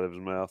comes out of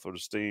his mouth or the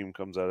steam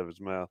comes out of his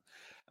mouth.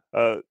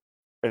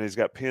 And he's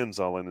got pins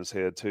all in his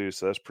head too,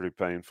 so that's pretty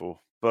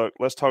painful. But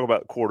let's talk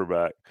about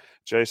quarterback.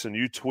 Jason,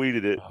 you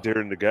tweeted it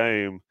during the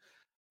game.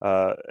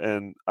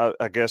 And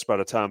I guess by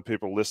the time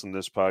people listen to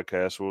this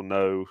podcast, we'll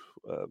know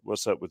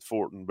what's up with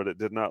Fortin, but it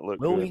did not look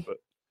good.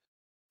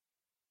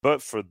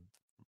 But for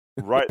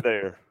right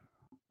there,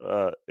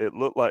 it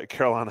looked like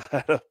Carolina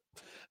had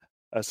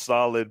a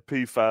solid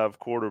P5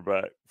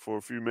 quarterback for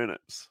a few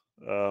minutes.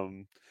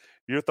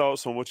 Your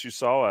thoughts on what you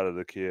saw out of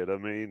the kid? I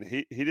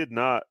mean, he did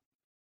not.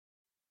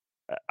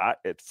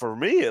 For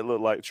me, it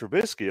looked like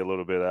Trubisky a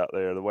little bit out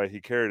there, the way he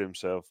carried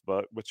himself.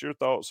 But your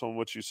thoughts on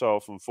what you saw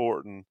from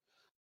Fortin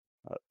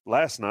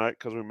last night,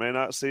 because we may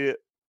not see it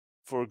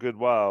for a good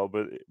while.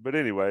 But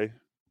anyway,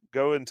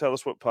 go and tell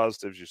us what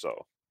positives you saw.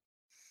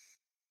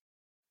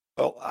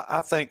 Well,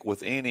 I think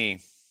with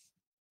any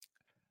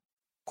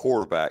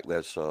quarterback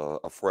that's a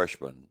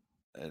freshman,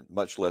 and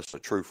much less a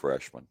true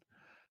freshman,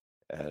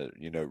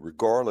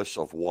 regardless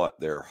of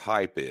what their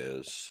hype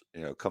is,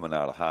 coming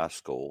out of high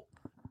school,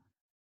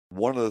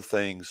 one of the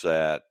things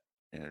that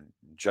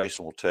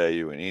Jason will tell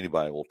you and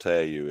anybody will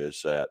tell you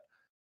is that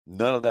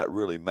none of that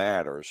really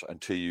matters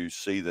until you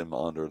see them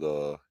under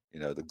the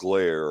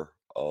glare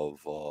of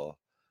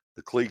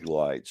the Klieg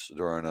lights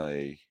during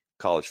a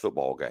college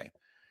football game.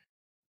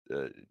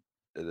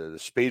 The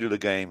speed of the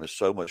game is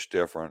so much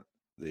different.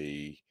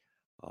 The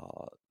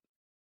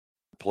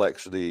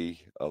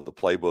complexity of the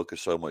playbook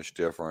is so much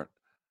different.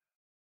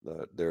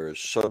 There is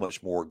so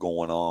much more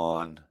going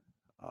on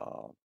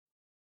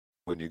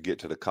when you get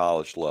to the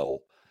college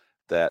level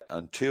that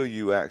until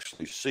you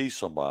actually see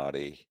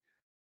somebody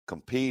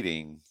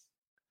competing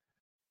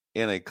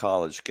in a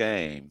college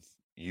game,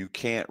 you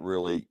can't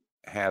really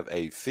have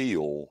a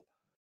feel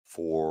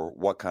for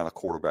what kind of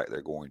quarterback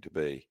they're going to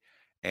be.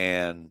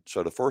 And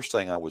so the first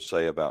thing I would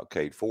say about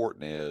Cade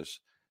Fortin is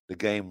the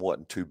game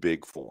wasn't too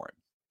big for him.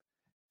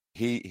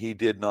 He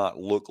did not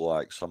look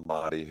like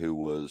somebody who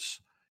was,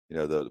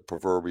 the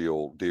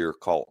proverbial deer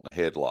caught in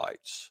the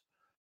headlights.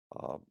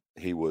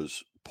 He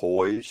was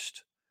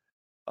poised.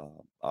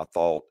 I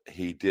thought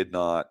he did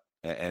not,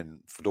 and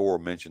Fedora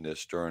mentioned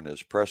this during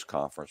his press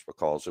conference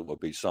because it would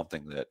be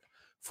something that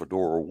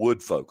Fedora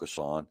would focus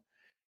on,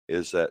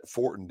 is that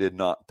Fortin did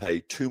not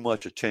pay too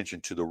much attention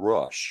to the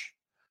rush.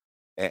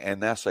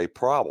 And that's a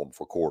problem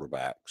for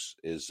quarterbacks,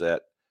 is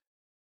that,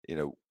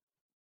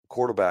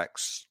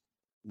 quarterbacks,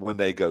 when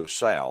they go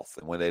south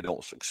and when they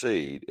don't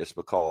succeed, it's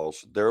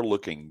because they're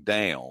looking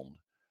down,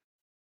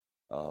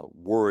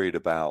 worried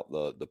about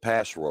the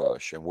pass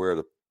rush and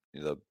where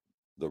the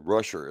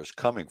rusher is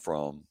coming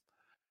from,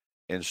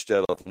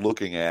 instead of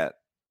looking at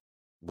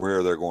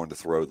where they're going to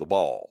throw the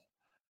ball.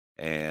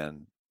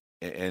 And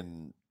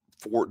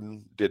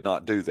Fortin did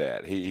not do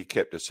that. He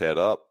kept his head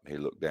up. He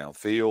looked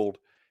downfield.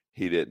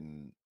 He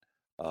didn't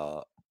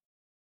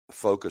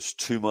focus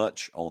too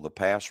much on the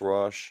pass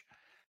rush.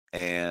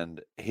 And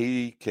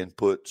he can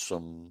put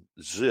some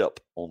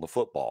zip on the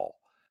football.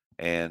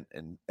 And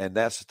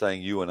that's the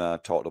thing you and I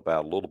talked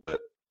about a little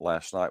bit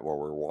last night while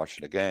we were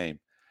watching the game.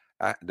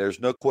 There's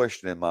no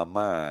question in my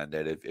mind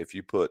that if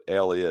you put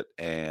Elliott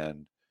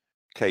and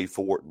Cade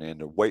Fortin in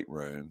the weight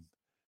room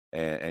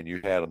and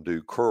you had them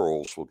do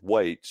curls with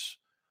weights,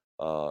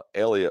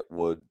 Elliott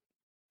would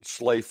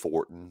slay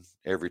Fortin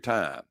every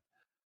time.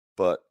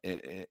 But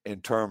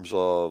in terms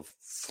of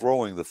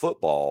throwing the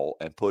football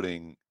and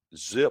putting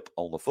zip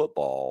on the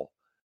football,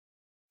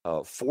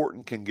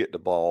 Fortin can get the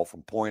ball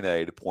from point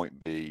A to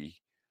point B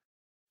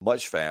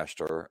much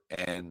faster,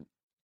 and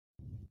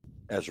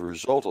as a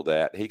result of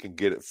that, he can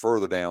get it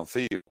further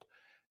downfield.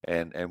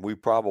 And we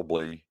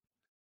probably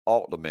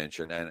ought to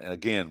mention, and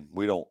again,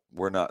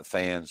 we're not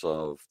fans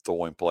of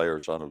throwing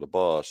players under the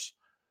bus,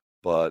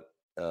 but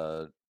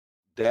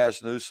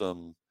Daz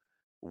Newsome,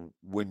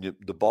 when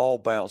the ball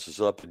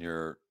bounces up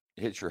and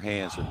hits your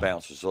hands and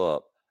bounces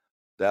up,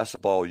 that's the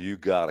ball you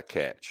got to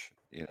catch.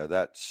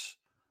 That's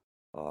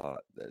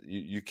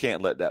you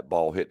can't let that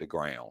ball hit the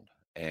ground.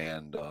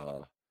 And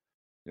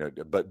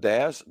but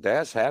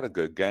Daz had a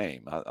good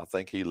game. I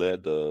think he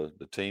led the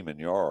team in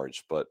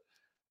yards, but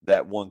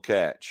that one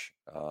catch,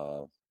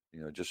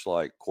 just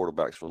like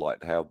quarterbacks would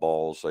like to have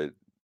balls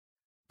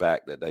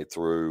that they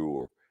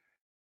threw,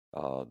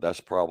 or that's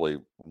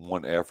probably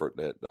one effort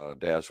that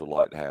Daz would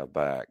like to have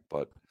back.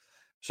 But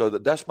so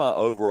that's my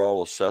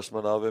overall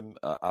assessment of him.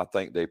 I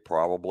think they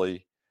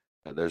probably,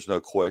 there's no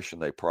question,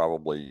 they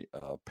probably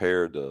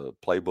pared the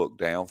playbook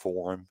down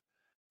for him.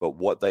 But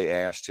what they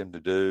asked him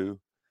to do,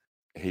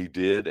 he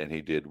did, and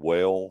he did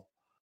well.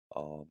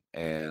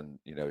 And,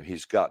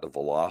 he's got the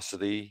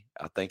velocity.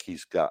 I think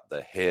he's got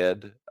the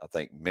head. I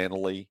think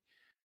mentally,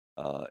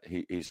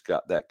 he's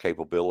got that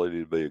capability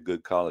to be a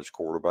good college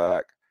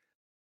quarterback.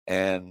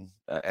 And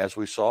as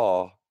we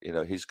saw,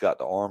 He's got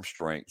the arm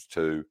strength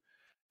to,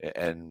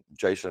 and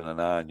Jason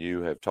and I and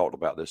you have talked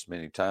about this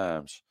many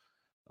times.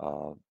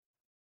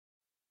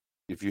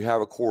 If you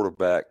have a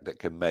quarterback that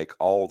can make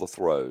all the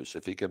throws,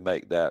 if he can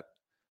make that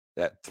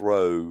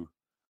throw,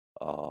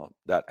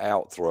 that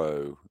out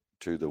throw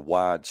to the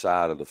wide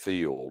side of the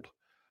field,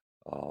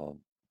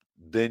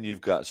 then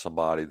you've got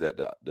somebody that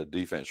the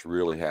defense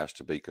really has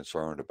to be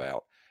concerned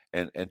about.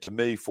 And to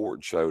me,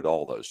 Fortin showed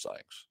all those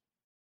things.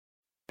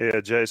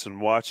 Yeah, Jason,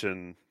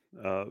 watching,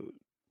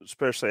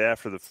 especially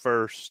after the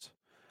first,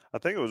 I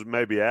think it was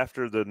maybe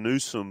after the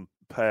Newsome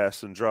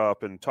pass and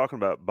drop, and talking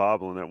about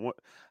bobbling it.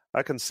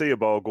 I can see a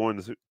ball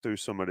going through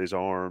somebody's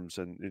arms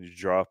and you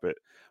drop it.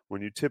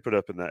 When you tip it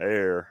up in the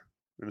air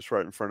and it's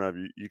right in front of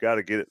you, you got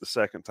to get it the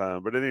second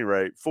time. But at any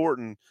rate,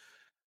 Fortin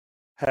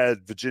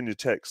had Virginia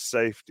Tech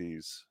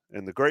safeties.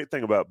 And the great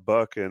thing about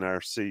Buck in our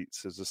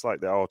seats is it's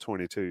like the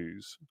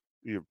all-22s.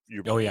 You're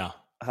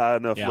high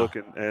enough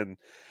looking. And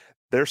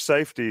their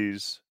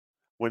safeties,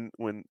 when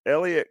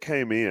Elliott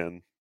came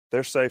in,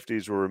 their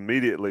safeties were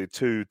immediately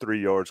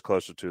 2-3 yards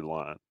closer to the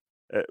line,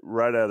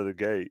 right out of the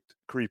gate,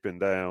 creeping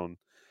down.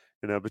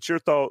 But your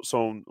thoughts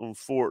on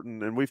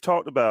Fortin, and we've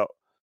talked about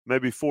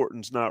maybe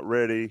Fortin's not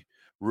ready.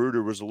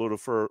 Reuter was a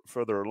little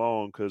further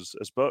along because,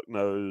 as Buck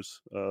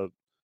knows,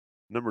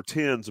 number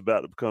 10 is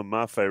about to become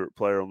my favorite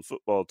player on the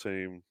football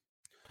team.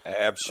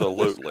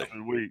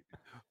 Absolutely.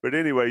 But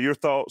anyway, your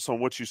thoughts on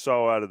what you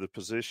saw out of the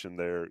position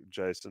there,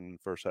 Jason, in the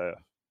first half?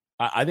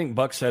 I think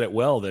Buck said it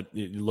well, that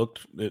it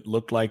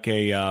looked like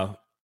he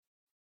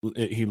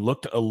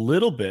looked a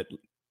little bit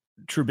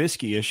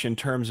Trubisky-ish in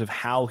terms of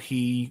how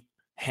he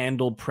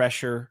handled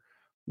pressure,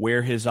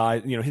 where his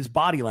eyes, his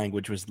body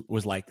language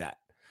was like that.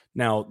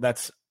 Now,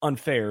 that's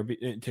unfair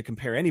to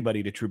compare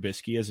anybody to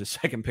Trubisky as a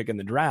second pick in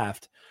the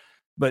draft.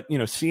 But,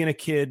 seeing a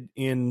kid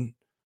in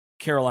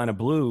Carolina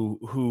Blue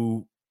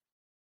who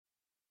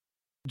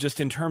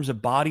just in terms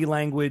of body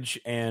language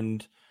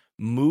and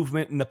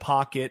movement in the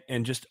pocket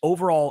and just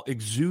overall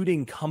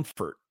exuding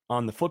comfort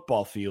on the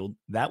football field,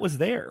 that was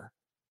there.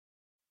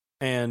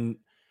 And,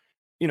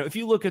 if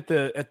you look at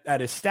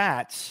at his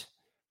stats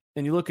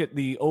and you look at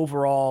the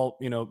overall,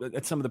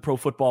 at some of the Pro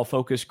Football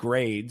Focus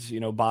grades,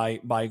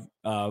 by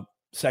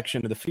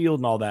section of the field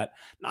and all that,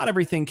 not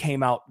everything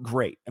came out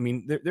great. I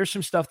mean, there's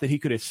some stuff that he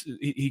could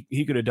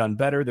have done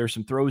better. There's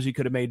some throws he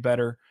could have made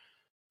better.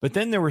 But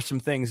then there were some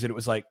things that it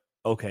was like,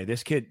 okay,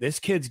 this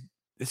kid's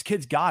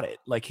got it.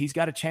 Like, he's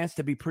got a chance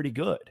to be pretty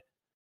good.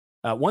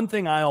 One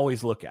thing I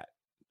always look at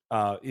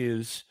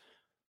is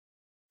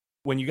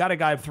when you got a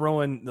guy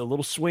throwing the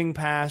little swing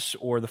pass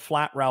or the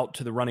flat route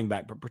to the running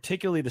back, but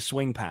particularly the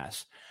swing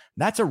pass,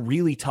 that's a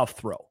really tough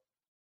throw.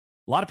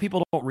 A lot of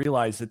people don't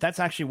realize that that's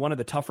actually one of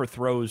the tougher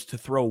throws to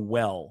throw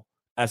well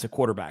as a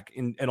quarterback.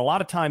 And a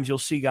lot of times you'll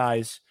see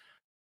guys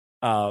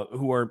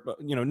who are,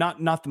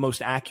 not the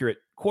most accurate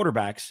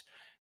quarterbacks.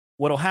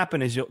 What'll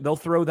happen is they'll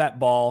throw that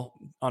ball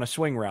on a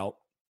swing route,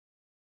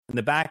 and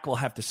the back will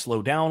have to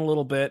slow down a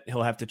little bit.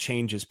 He'll have to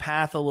change his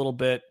path a little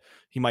bit.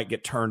 He might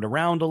get turned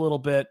around a little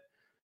bit.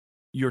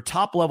 Your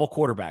top level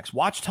quarterbacks,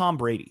 watch Tom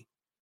Brady.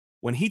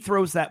 When he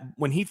throws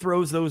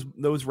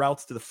those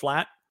routes to the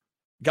flat,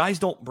 guys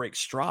don't break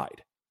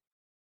stride.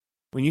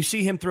 When you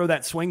see him throw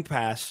that swing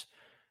pass,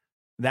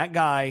 that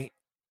guy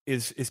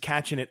is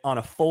catching it on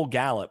a full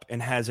gallop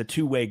and has a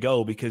two-way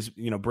go because,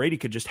 Brady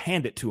could just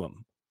hand it to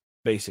him,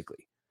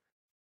 basically.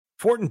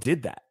 Fortin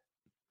did that.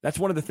 That's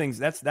one of the things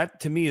that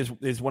to me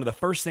is one of the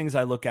first things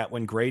I look at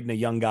when grading a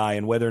young guy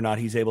and whether or not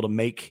he's able to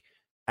make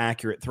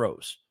accurate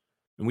throws.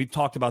 And we've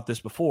talked about this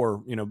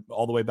before,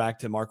 all the way back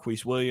to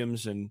Marquise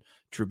Williams and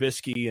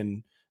Trubisky,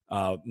 and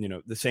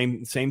the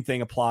same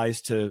thing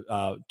applies to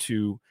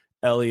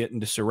Elliott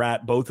and to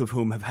Surratt, both of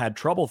whom have had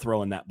trouble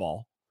throwing that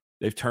ball.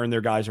 They've turned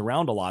their guys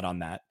around a lot on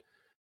that.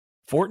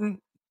 Fortin,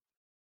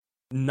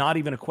 not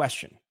even a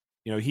question.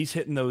 He's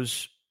hitting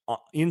those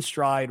in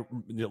stride,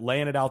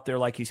 laying it out there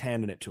like he's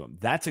handing it to him.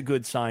 That's a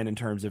good sign in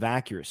terms of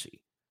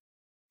accuracy.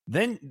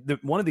 Then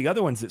one of the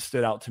other ones that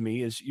stood out to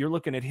me is you're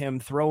looking at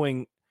him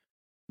throwing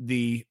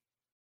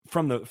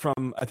from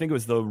I think it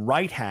was the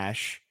right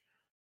hash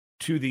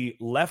to the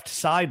left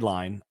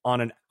sideline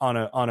on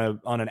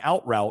an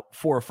out route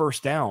for a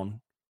first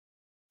down,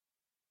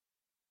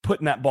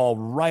 putting that ball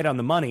right on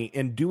the money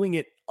and doing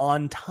it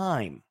on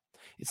time.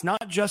 It's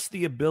not just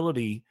the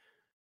ability,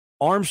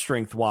 arm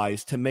strength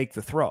wise, to make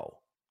the throw.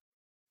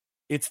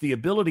 It's the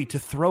ability to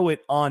throw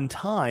it on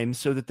time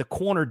so that the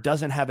corner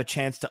doesn't have a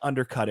chance to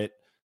undercut it.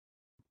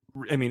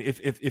 I mean,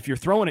 if you're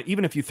throwing it,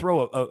 even if you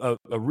throw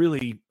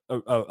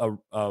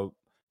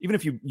even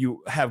if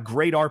you have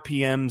great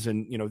RPMs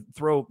and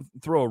throw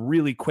a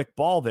really quick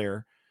ball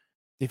there,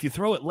 if you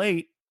throw it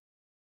late,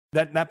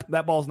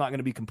 that ball is not going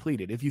to be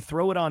completed. If you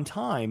throw it on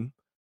time,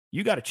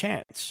 you got a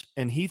chance.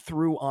 And he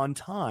threw on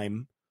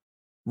time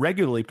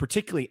regularly,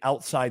 particularly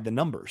outside the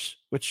numbers,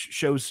 which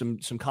shows some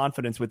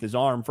confidence with his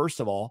arm, first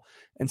of all,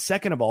 and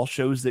second of all,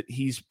 shows that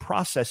he's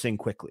processing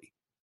quickly.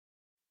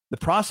 The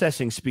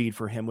processing speed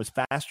for him was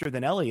faster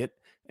than Elliott,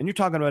 and you're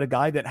talking about a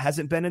guy that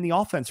hasn't been in the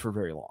offense for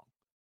very long.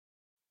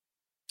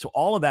 So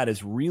all of that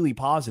is really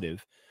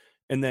positive.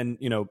 And then,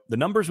 the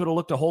numbers would have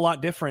looked a whole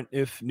lot different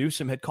if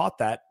Newsome had caught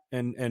that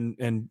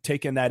and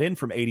taken that in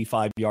from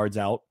 85 yards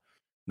out.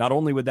 Not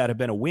only would that have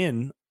been a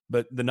win,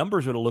 but the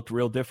numbers would have looked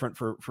real different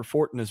for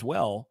Fortin as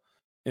well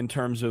in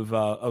terms of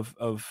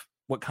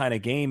what kind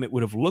of game it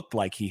would have looked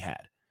like he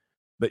had.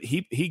 But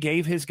he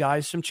gave his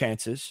guys some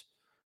chances.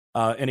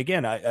 And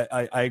again,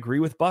 I agree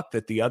with Buck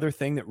that the other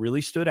thing that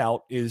really stood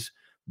out is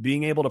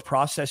being able to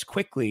process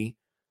quickly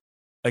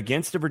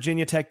against a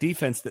Virginia Tech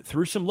defense that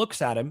threw some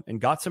looks at him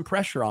and got some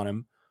pressure on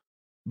him,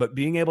 but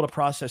being able to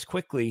process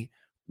quickly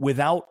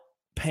without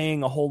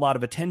paying a whole lot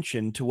of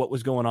attention to what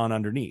was going on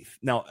underneath.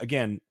 Now,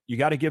 again, you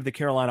got to give the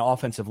Carolina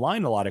offensive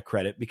line a lot of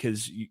credit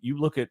because you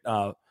look at,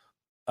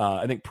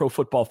 I think Pro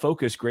Football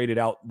Focus graded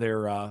out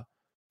their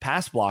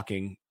pass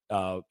blocking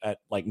at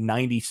like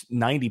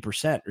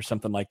 90% or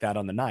something like that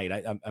on the night.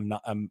 I'm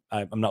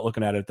not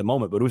looking at it at the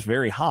moment, but it was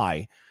very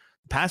high.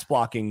 Pass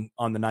blocking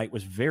on the night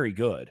was very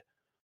good,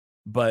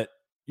 but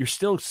you're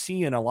still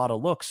seeing a lot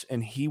of looks,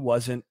 and he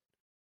wasn't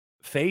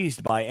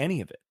fazed by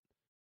any of it.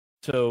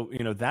 So,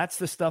 that's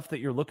the stuff that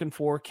you're looking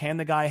for. Can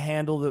the guy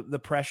handle the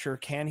pressure?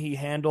 Can he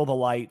handle the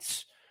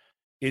lights?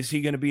 Is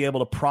he going to be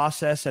able to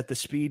process at the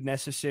speed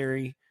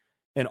necessary?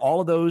 And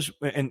all of those,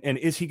 and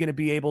is he going to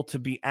be able to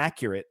be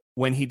accurate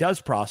when he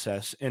does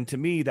process? And to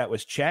me, that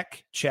was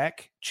check,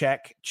 check,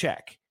 check,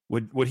 check.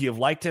 Would he have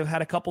liked to have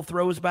had a couple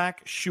throws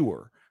back?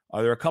 Sure.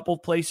 Are there a couple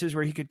places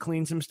where he could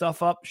clean some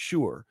stuff up?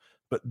 Sure.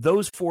 But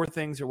those 4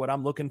 things are what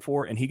I'm looking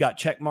for, and he got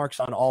check marks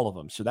on all of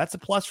them. So that's a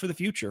plus for the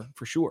future,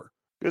 for sure.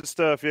 Good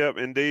stuff. Yep,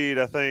 indeed.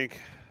 I think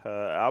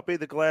I'll be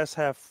the glass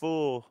half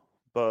full,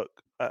 Buck.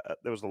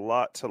 There was a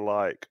lot to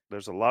like.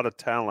 There's a lot of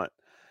talent.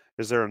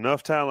 Is there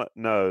enough talent?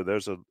 No.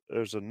 There's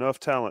enough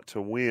talent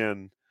to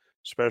win,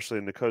 especially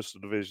in the Coastal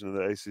Division of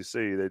the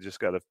ACC. They just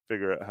got to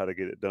figure out how to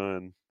get it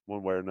done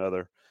one way or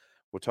another.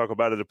 We'll talk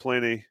about it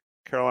aplenty.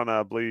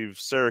 Carolina, I believe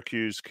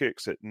Syracuse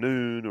kicks at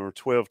noon or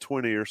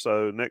 12:20 or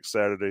so next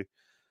Saturday.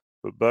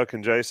 But Buck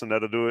and Jason,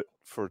 that'll do it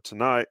for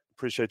tonight.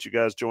 Appreciate you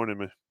guys joining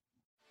me.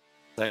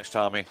 Thanks,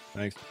 Tommy.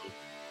 Thanks.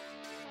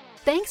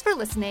 Thanks for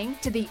listening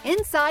to the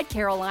Inside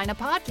Carolina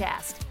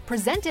podcast,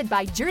 presented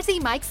by Jersey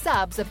Mike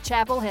Subs of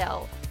Chapel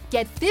Hill.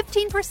 Get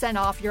 15%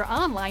 off your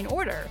online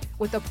order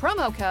with the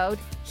promo code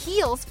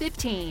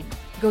HEELS15.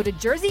 Go to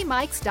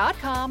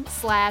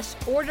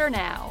jerseymikes.com/order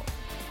now.